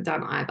I haven't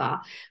done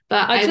either.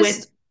 But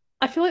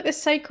I feel like they're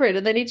sacred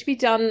and they need to be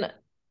done.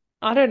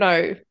 I don't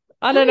know.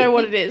 I don't know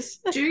what it is.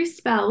 Do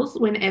spells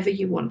whenever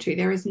you want to.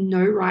 There is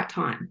no right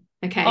time.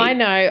 Okay. I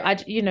know.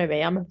 You know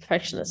me. I'm a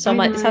perfectionist. So I'm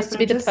like, this has to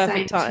be the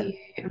perfect time.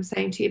 I'm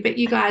saying to you, but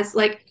you guys,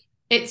 like,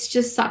 it's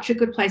just such a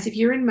good place. If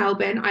you're in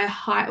Melbourne,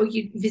 or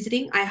you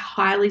visiting, I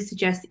highly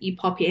suggest that you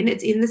pop in.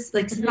 It's in this,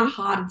 like, it's in the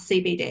heart of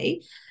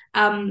CBD.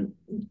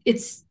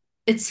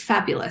 It's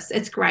fabulous.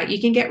 It's great. You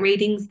can get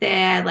readings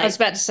there. Like, I was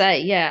about to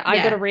say,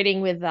 I got a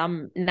reading with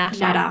Nata,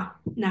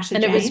 and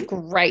Jane. It was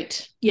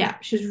great. Yeah,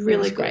 she was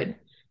really good. Great.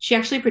 She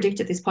actually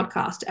predicted this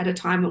podcast at a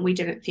time when we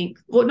didn't think,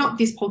 well, not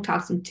this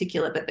podcast in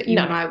particular, but that you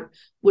and I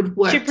would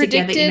work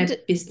together in a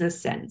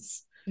business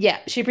sense. Yeah,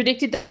 she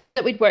predicted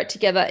that we'd work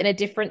together in a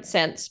different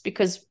sense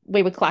because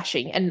we were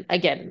clashing. And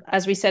again,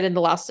 as we said in the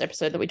last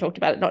episode that we talked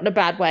about it, not in a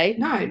bad way.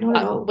 No, not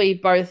at all.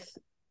 It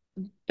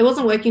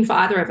wasn't working for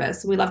either of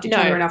us. We loved each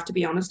other enough to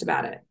be honest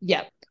about it.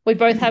 Yeah. We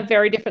both have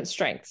very different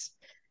strengths.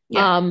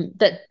 Yeah.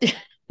 That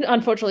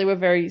unfortunately we're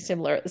very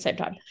similar at the same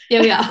time.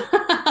 Yeah, we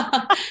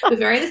are. We're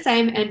very the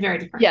same and very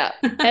different. Yeah.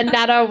 And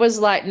Nata was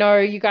like, no,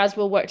 you guys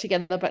will work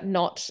together, but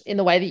not in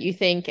the way that you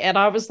think. And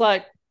I was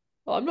like,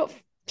 well, I'm not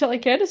telling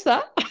Candace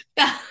that.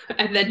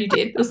 And then you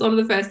did. It was one of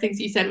the first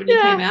things you said when you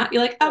Yeah. came out.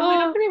 You're like, we're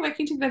not going to be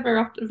working together very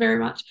often, very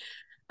much.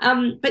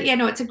 But yeah,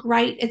 no, it's a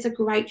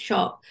great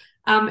shop.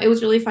 It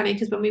was really funny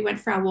because when we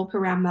went for our walk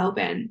around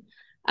Melbourne,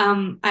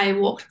 I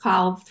walked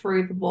Kyle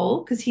through the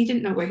wall because he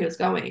didn't know where he was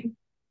going.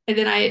 And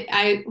then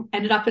I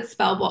ended up at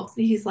Spellbox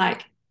and he's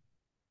like,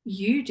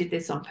 you did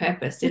this on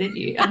purpose, didn't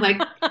you? I'm like,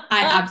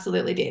 I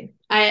absolutely did.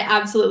 I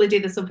absolutely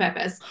did this on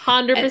purpose.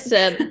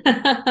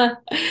 100%.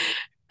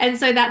 And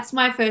so that's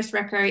my first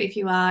reco if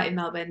you are in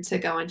Melbourne to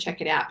go and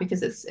check it out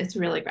because it's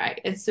really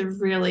great. It's a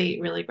really,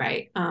 really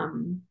great, a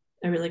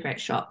really great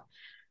shop.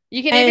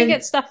 You can even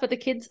get stuff for the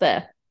kids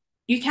there.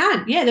 You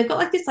can. Yeah, they've got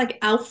like this like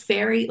elf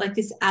fairy, like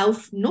this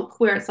elf nook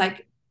where it's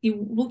like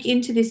you look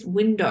into this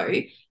window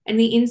and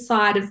the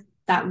inside of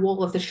that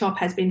wall of the shop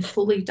has been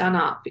fully done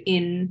up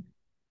in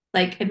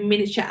like a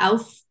miniature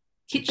elf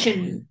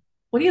kitchen.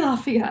 What are you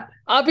laughing at?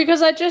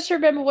 Because I just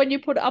remember when you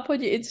put it up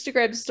on your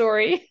Instagram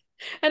story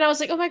and I was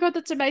like, oh my God,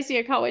 that's amazing.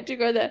 I can't wait to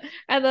go there.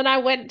 And then I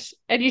went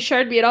and you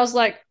showed me and I was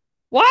like,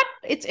 what?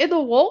 It's in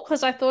the wall?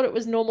 Because I thought it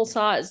was normal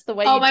size the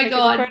way you take the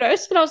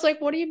photos. And I was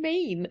like, what do you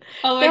mean?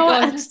 Oh my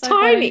God, it's so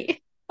tiny.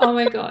 Funny. Oh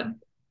my God.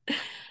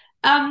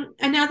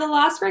 And now the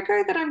last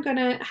reco that I'm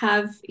gonna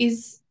have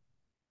is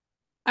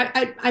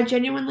I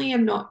genuinely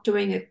am not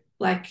doing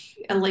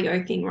a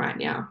Leo thing right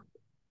now.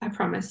 I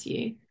promise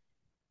you.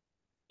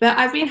 But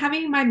I've been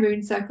having my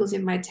moon circles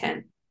in my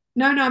tent.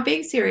 No, I'm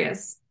being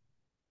serious.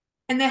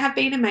 And they have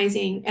been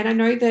amazing. And I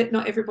know that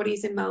not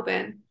everybody's in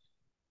Melbourne.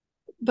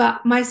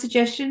 But my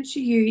suggestion to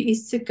you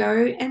is to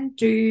go and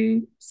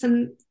do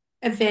some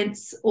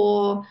events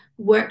or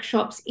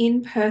workshops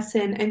in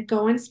person and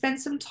go and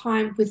spend some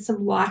time with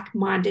some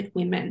like-minded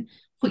women.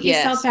 Put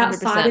yourself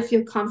outside 100%. of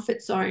your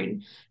comfort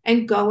zone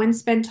and go and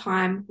spend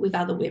time with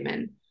other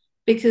women.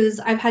 Because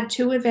I've had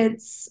 2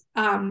 events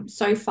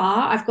so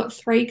far. I've got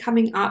 3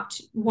 coming up.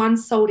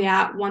 One's sold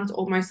out, one's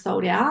almost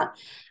sold out.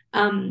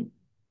 And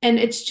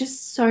it's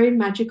just so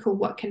magical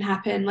what can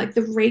happen, like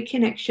the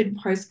reconnection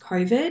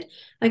post-COVID.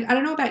 Like, I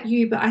don't know about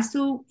you, but I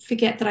still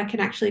forget that I can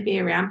actually be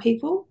around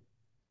people.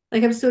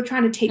 Like, I'm still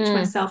trying to teach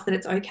myself that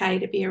it's okay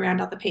to be around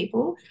other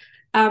people.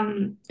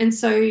 And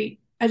so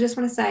I just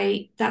want to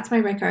say that's my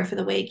reco for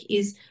the week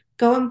is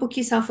go and book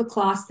yourself a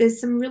class.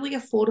 There's some really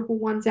affordable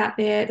ones out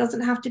there. It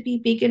doesn't have to be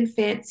big and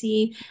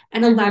fancy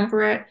and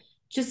elaborate.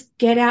 Just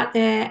get out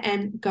there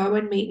and go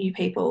and meet new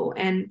people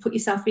and put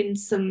yourself in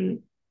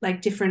some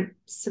different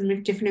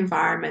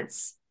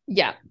environments.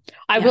 Yeah.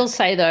 I will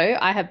say though,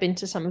 I have been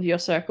to some of your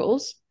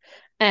circles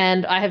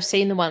and I have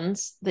seen the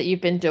ones that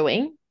you've been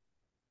doing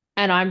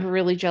and I'm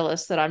really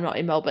jealous that I'm not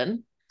in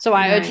Melbourne. So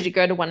I urge you to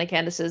go to one of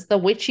Candace's. The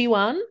witchy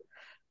one,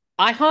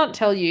 I can't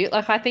tell you,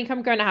 like I think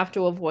I'm going to have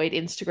to avoid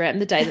Instagram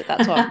the day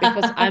that's on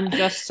because I'm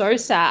just so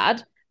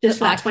sad. Just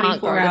that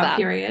 24-hour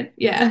period.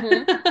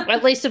 Yeah.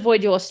 At least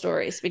avoid your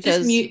stories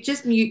because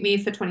just mute me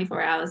for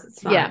 24 hours.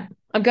 It's fine. Yeah.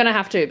 I'm going to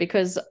have to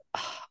because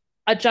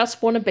I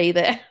just want to be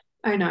there.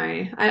 I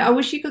know. I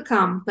wish you could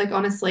come. Like,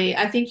 honestly,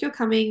 I think you're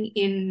coming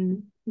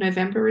in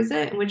November, is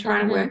it? And we're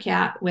trying to work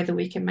out whether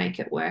we can make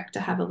it work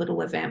to have a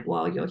little event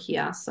while you're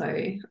here. So,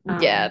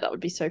 yeah, that would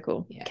be so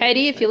cool. Yeah,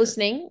 Katie, if you're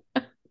listening.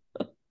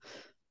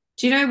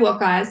 Do you know what,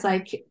 guys?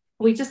 Like,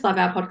 we just love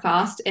our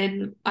podcast.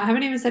 And I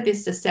haven't even said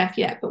this to Steph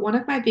yet, but one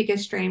of my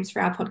biggest dreams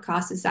for our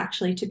podcast is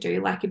actually to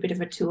do like a bit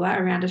of a tour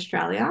around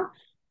Australia.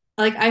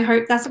 Like, I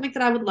hope that's something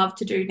that I would love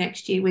to do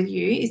next year with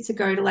you is to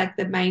go to like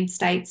the main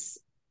states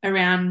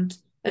around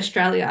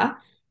Australia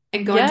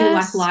and go and do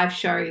like live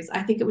shows.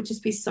 I think it would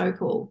just be so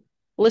cool.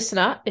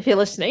 Listener, if you're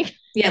listening.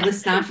 Yeah,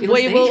 listener, if you're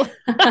listening.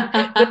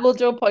 We will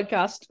do a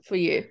podcast for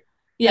you.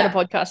 Yeah. And a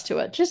podcast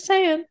tour. Just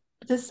saying.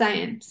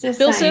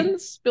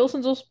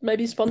 Bilsons will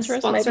maybe sponsor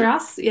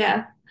us.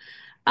 Yeah.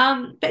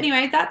 But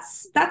anyway,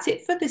 that's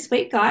it for this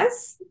week,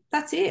 guys.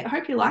 That's it. I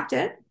hope you liked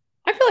it.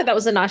 I feel like that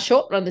was a nice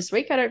short run this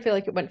week. I don't feel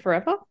like it went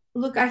forever.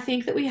 Look, I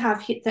think that we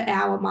have hit the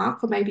hour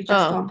mark or maybe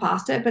just gone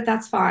past it, but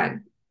that's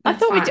fine. I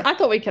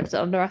thought we kept it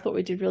under. I thought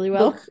we did really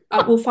well.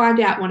 Look, we'll find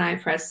out when I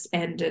press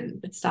end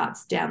and it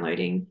starts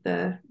downloading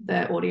the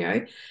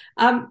audio.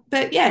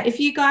 But yeah,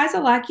 if you guys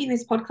are liking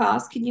this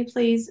podcast, can you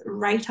please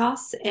rate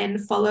us and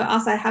follow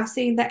us? I have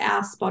seen that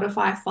our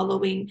Spotify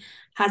following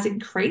has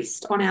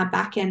increased on our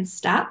back end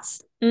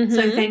stats.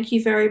 So thank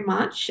you very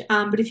much.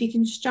 But if you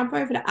can just jump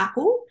over to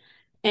Apple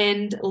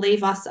and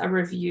leave us a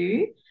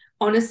review.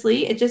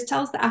 Honestly, it just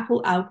tells the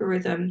Apple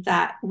algorithm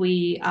that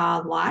we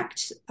are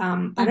liked.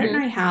 I don't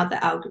know how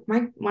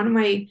one of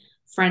my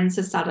friends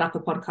has started up a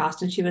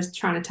podcast and she was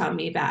trying to tell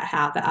me about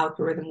how the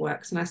algorithm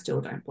works and I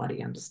still don't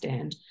bloody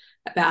understand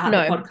about how the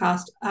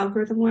podcast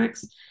algorithm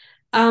works.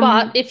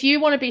 But if you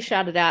want to be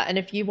shouted out and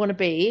if you want to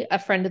be a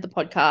friend of the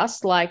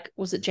podcast, like,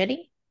 was it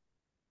Jenny?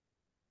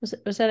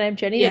 Was her name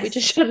Jenny that we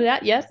just shouted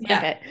out? Yes? Yeah.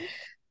 Okay.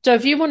 So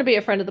if you want to be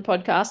a friend of the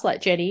podcast like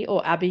Jenny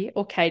or Abby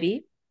or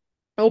Katie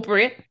or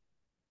Britt,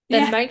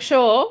 then make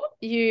sure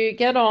you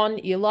get on,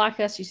 you like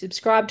us, you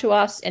subscribe to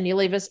us, and you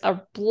leave us a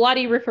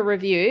bloody ripper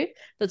review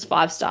that's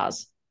 5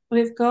 stars.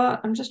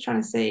 I'm just trying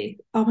to see.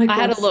 Oh my God.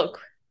 I had a look.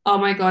 Oh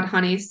my God,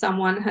 honey,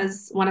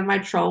 one of my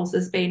trolls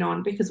has been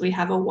on because we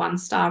have a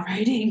 1-star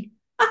rating.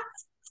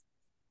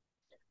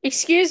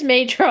 Excuse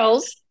me,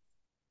 trolls.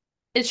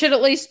 It should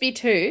at least be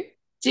 2.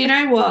 Do you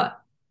know what?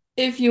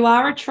 If you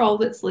are a troll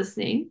that's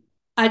listening,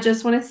 I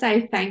just want to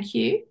say thank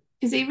you.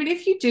 Because even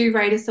if you do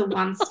rate us a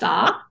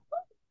 1-star,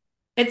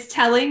 it's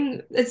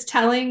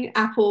telling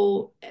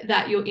Apple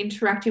that you're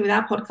interacting with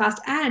our podcast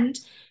and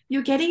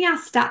you're getting our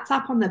stats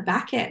up on the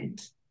back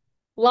end.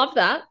 Love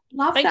that.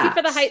 Love Thank that. you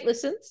for the hate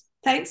listens.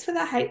 Thanks for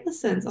the hate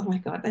listens. Oh my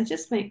God, they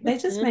just make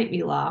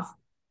me laugh.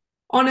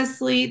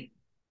 Honestly,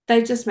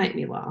 they just make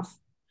me laugh.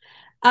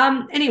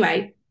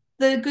 Anyway,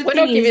 the good We're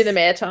thing not giving is them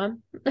airtime.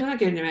 we're not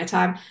giving them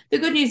airtime. The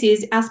good news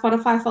is our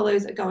Spotify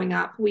follows are going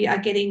up. We are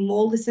getting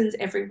more listens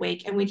every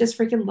week, and we just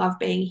freaking love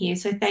being here.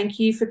 So thank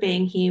you for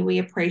being here. We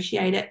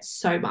appreciate it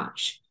so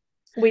much.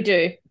 We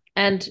do.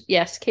 And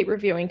yes, keep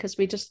reviewing because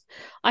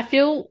I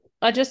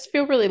just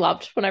feel really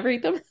loved when I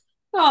read them.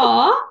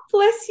 Oh,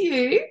 bless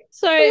you.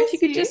 So Bless if you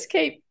could you. just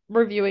keep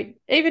reviewing,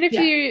 even if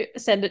Yeah. you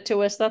send it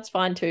to us, that's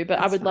fine too. But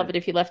I That's would love fine. it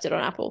if you left it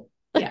on Apple.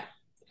 Yeah.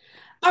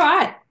 All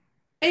right.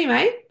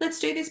 Anyway, let's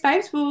do this,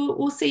 babes.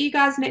 We'll see you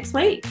guys next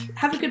week.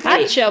 Have a good week.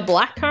 Catch your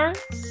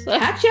blackcurrants.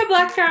 Catch your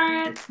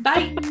blackcurrants.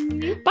 Bye.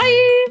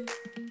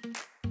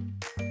 Bye.